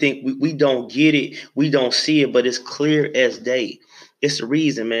fall, we think we don't get it, we don't see it, but it's clear as day. It's the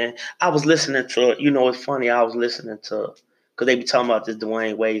reason, man. I was listening to, it's funny, I was listening to, because they be talking about this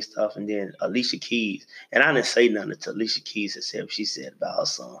Dwayne Wade stuff, and then Alicia Keys, and I didn't say nothing to Alicia Keys except what she said about her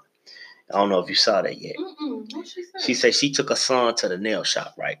son. I don't know if you saw that yet. What she said? She said she took her son to the nail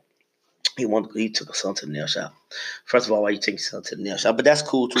shop, right? He took her son to the nail shop. First of all, why you take your son to the nail shop? But that's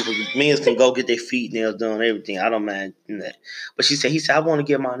cool too, because men can go get their feet nails done, everything. I don't mind that. But he said, I want to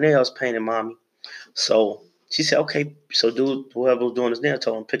get my nails painted, mommy. So she said, okay. So whoever was doing his nail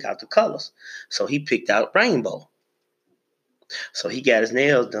told him pick out the colors. So he picked out rainbow. So he got his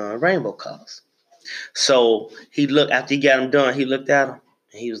nails done rainbow colors. So after he got them done, he looked at them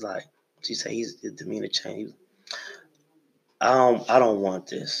and he was like, she said his demeanor changed. I don't want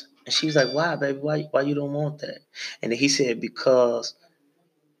this. And she's like, why, baby? Why you don't want that? And then he said, because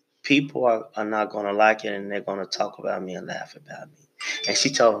people are not going to like it and they're going to talk about me and laugh about me. And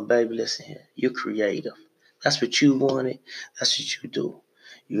she told him, baby, listen here. You're creative. That's what you wanted. That's what you do.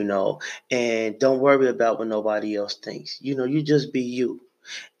 And don't worry about what nobody else thinks. You just be you.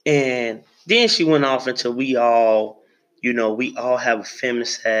 And then she went off into we all have a feminine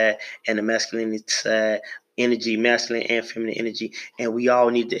side and a masculine side. Energy, masculine and feminine energy, and we all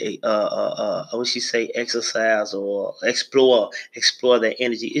need to exercise or explore that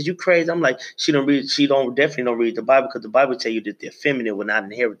energy. Is you crazy? I'm like, she definitely don't read the Bible, because the Bible tell you that the feminine will not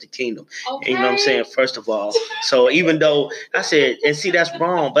inherit the kingdom. Okay. And you know what I'm saying? First of all, so even though I said, and see, that's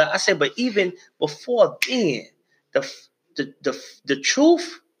wrong, but I said, but even before then, the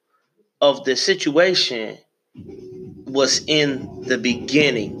truth of the situation was in the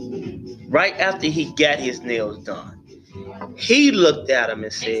beginning. Right after he got his nails done, he looked at him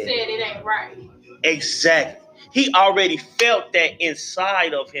and said it ain't right. Exactly. He already felt that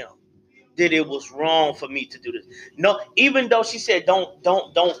inside of him that it was wrong for me to do this. No, even though she said, don't,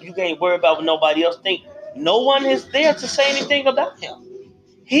 you can't worry about what nobody else think. No one is there to say anything about him.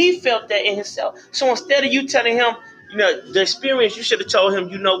 He felt that in himself. So instead of you telling him, the experience, you should have told him,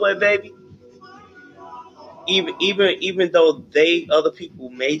 you know what, baby? Even though other people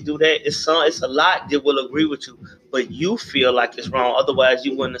may do that, it's a lot that will agree with you, but you feel like it's wrong. Otherwise,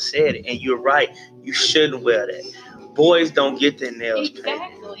 you wouldn't have said it. And you're right. You shouldn't wear that. Boys don't get their nails painted,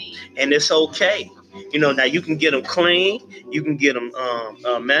 and it's okay. Now you can get them clean. You can get them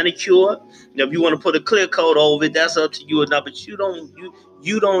manicured. If you want to put a clear coat over it, that's up to you or not. But you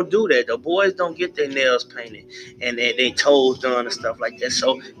don't do that. The boys don't get their nails painted and their toes done and stuff like that.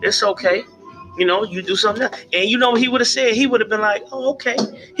 So it's okay. You do something else. And what he would have said? He would have been like, oh, okay.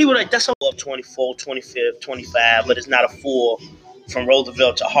 He would have, that's up 24, 25, 25, but it's not a full from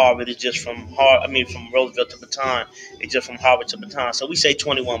Roosevelt to Harvard. It's just from Roosevelt to Baton. It's just from Harvard to Baton. So we say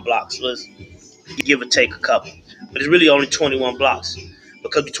 21 blocks. So let's give or take a couple. But it's really only 21 blocks,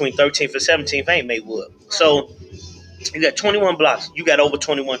 because between 13th and 17th ain't Maywood. So you got 21 blocks. You got over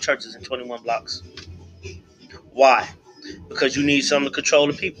 21 churches in 21 blocks. Why? Because you need something to control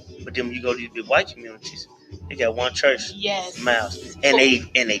the people. But then when you go to the white communities, they got one church, miles, and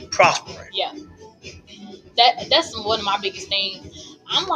they prospering. Yeah, that's one of my biggest things.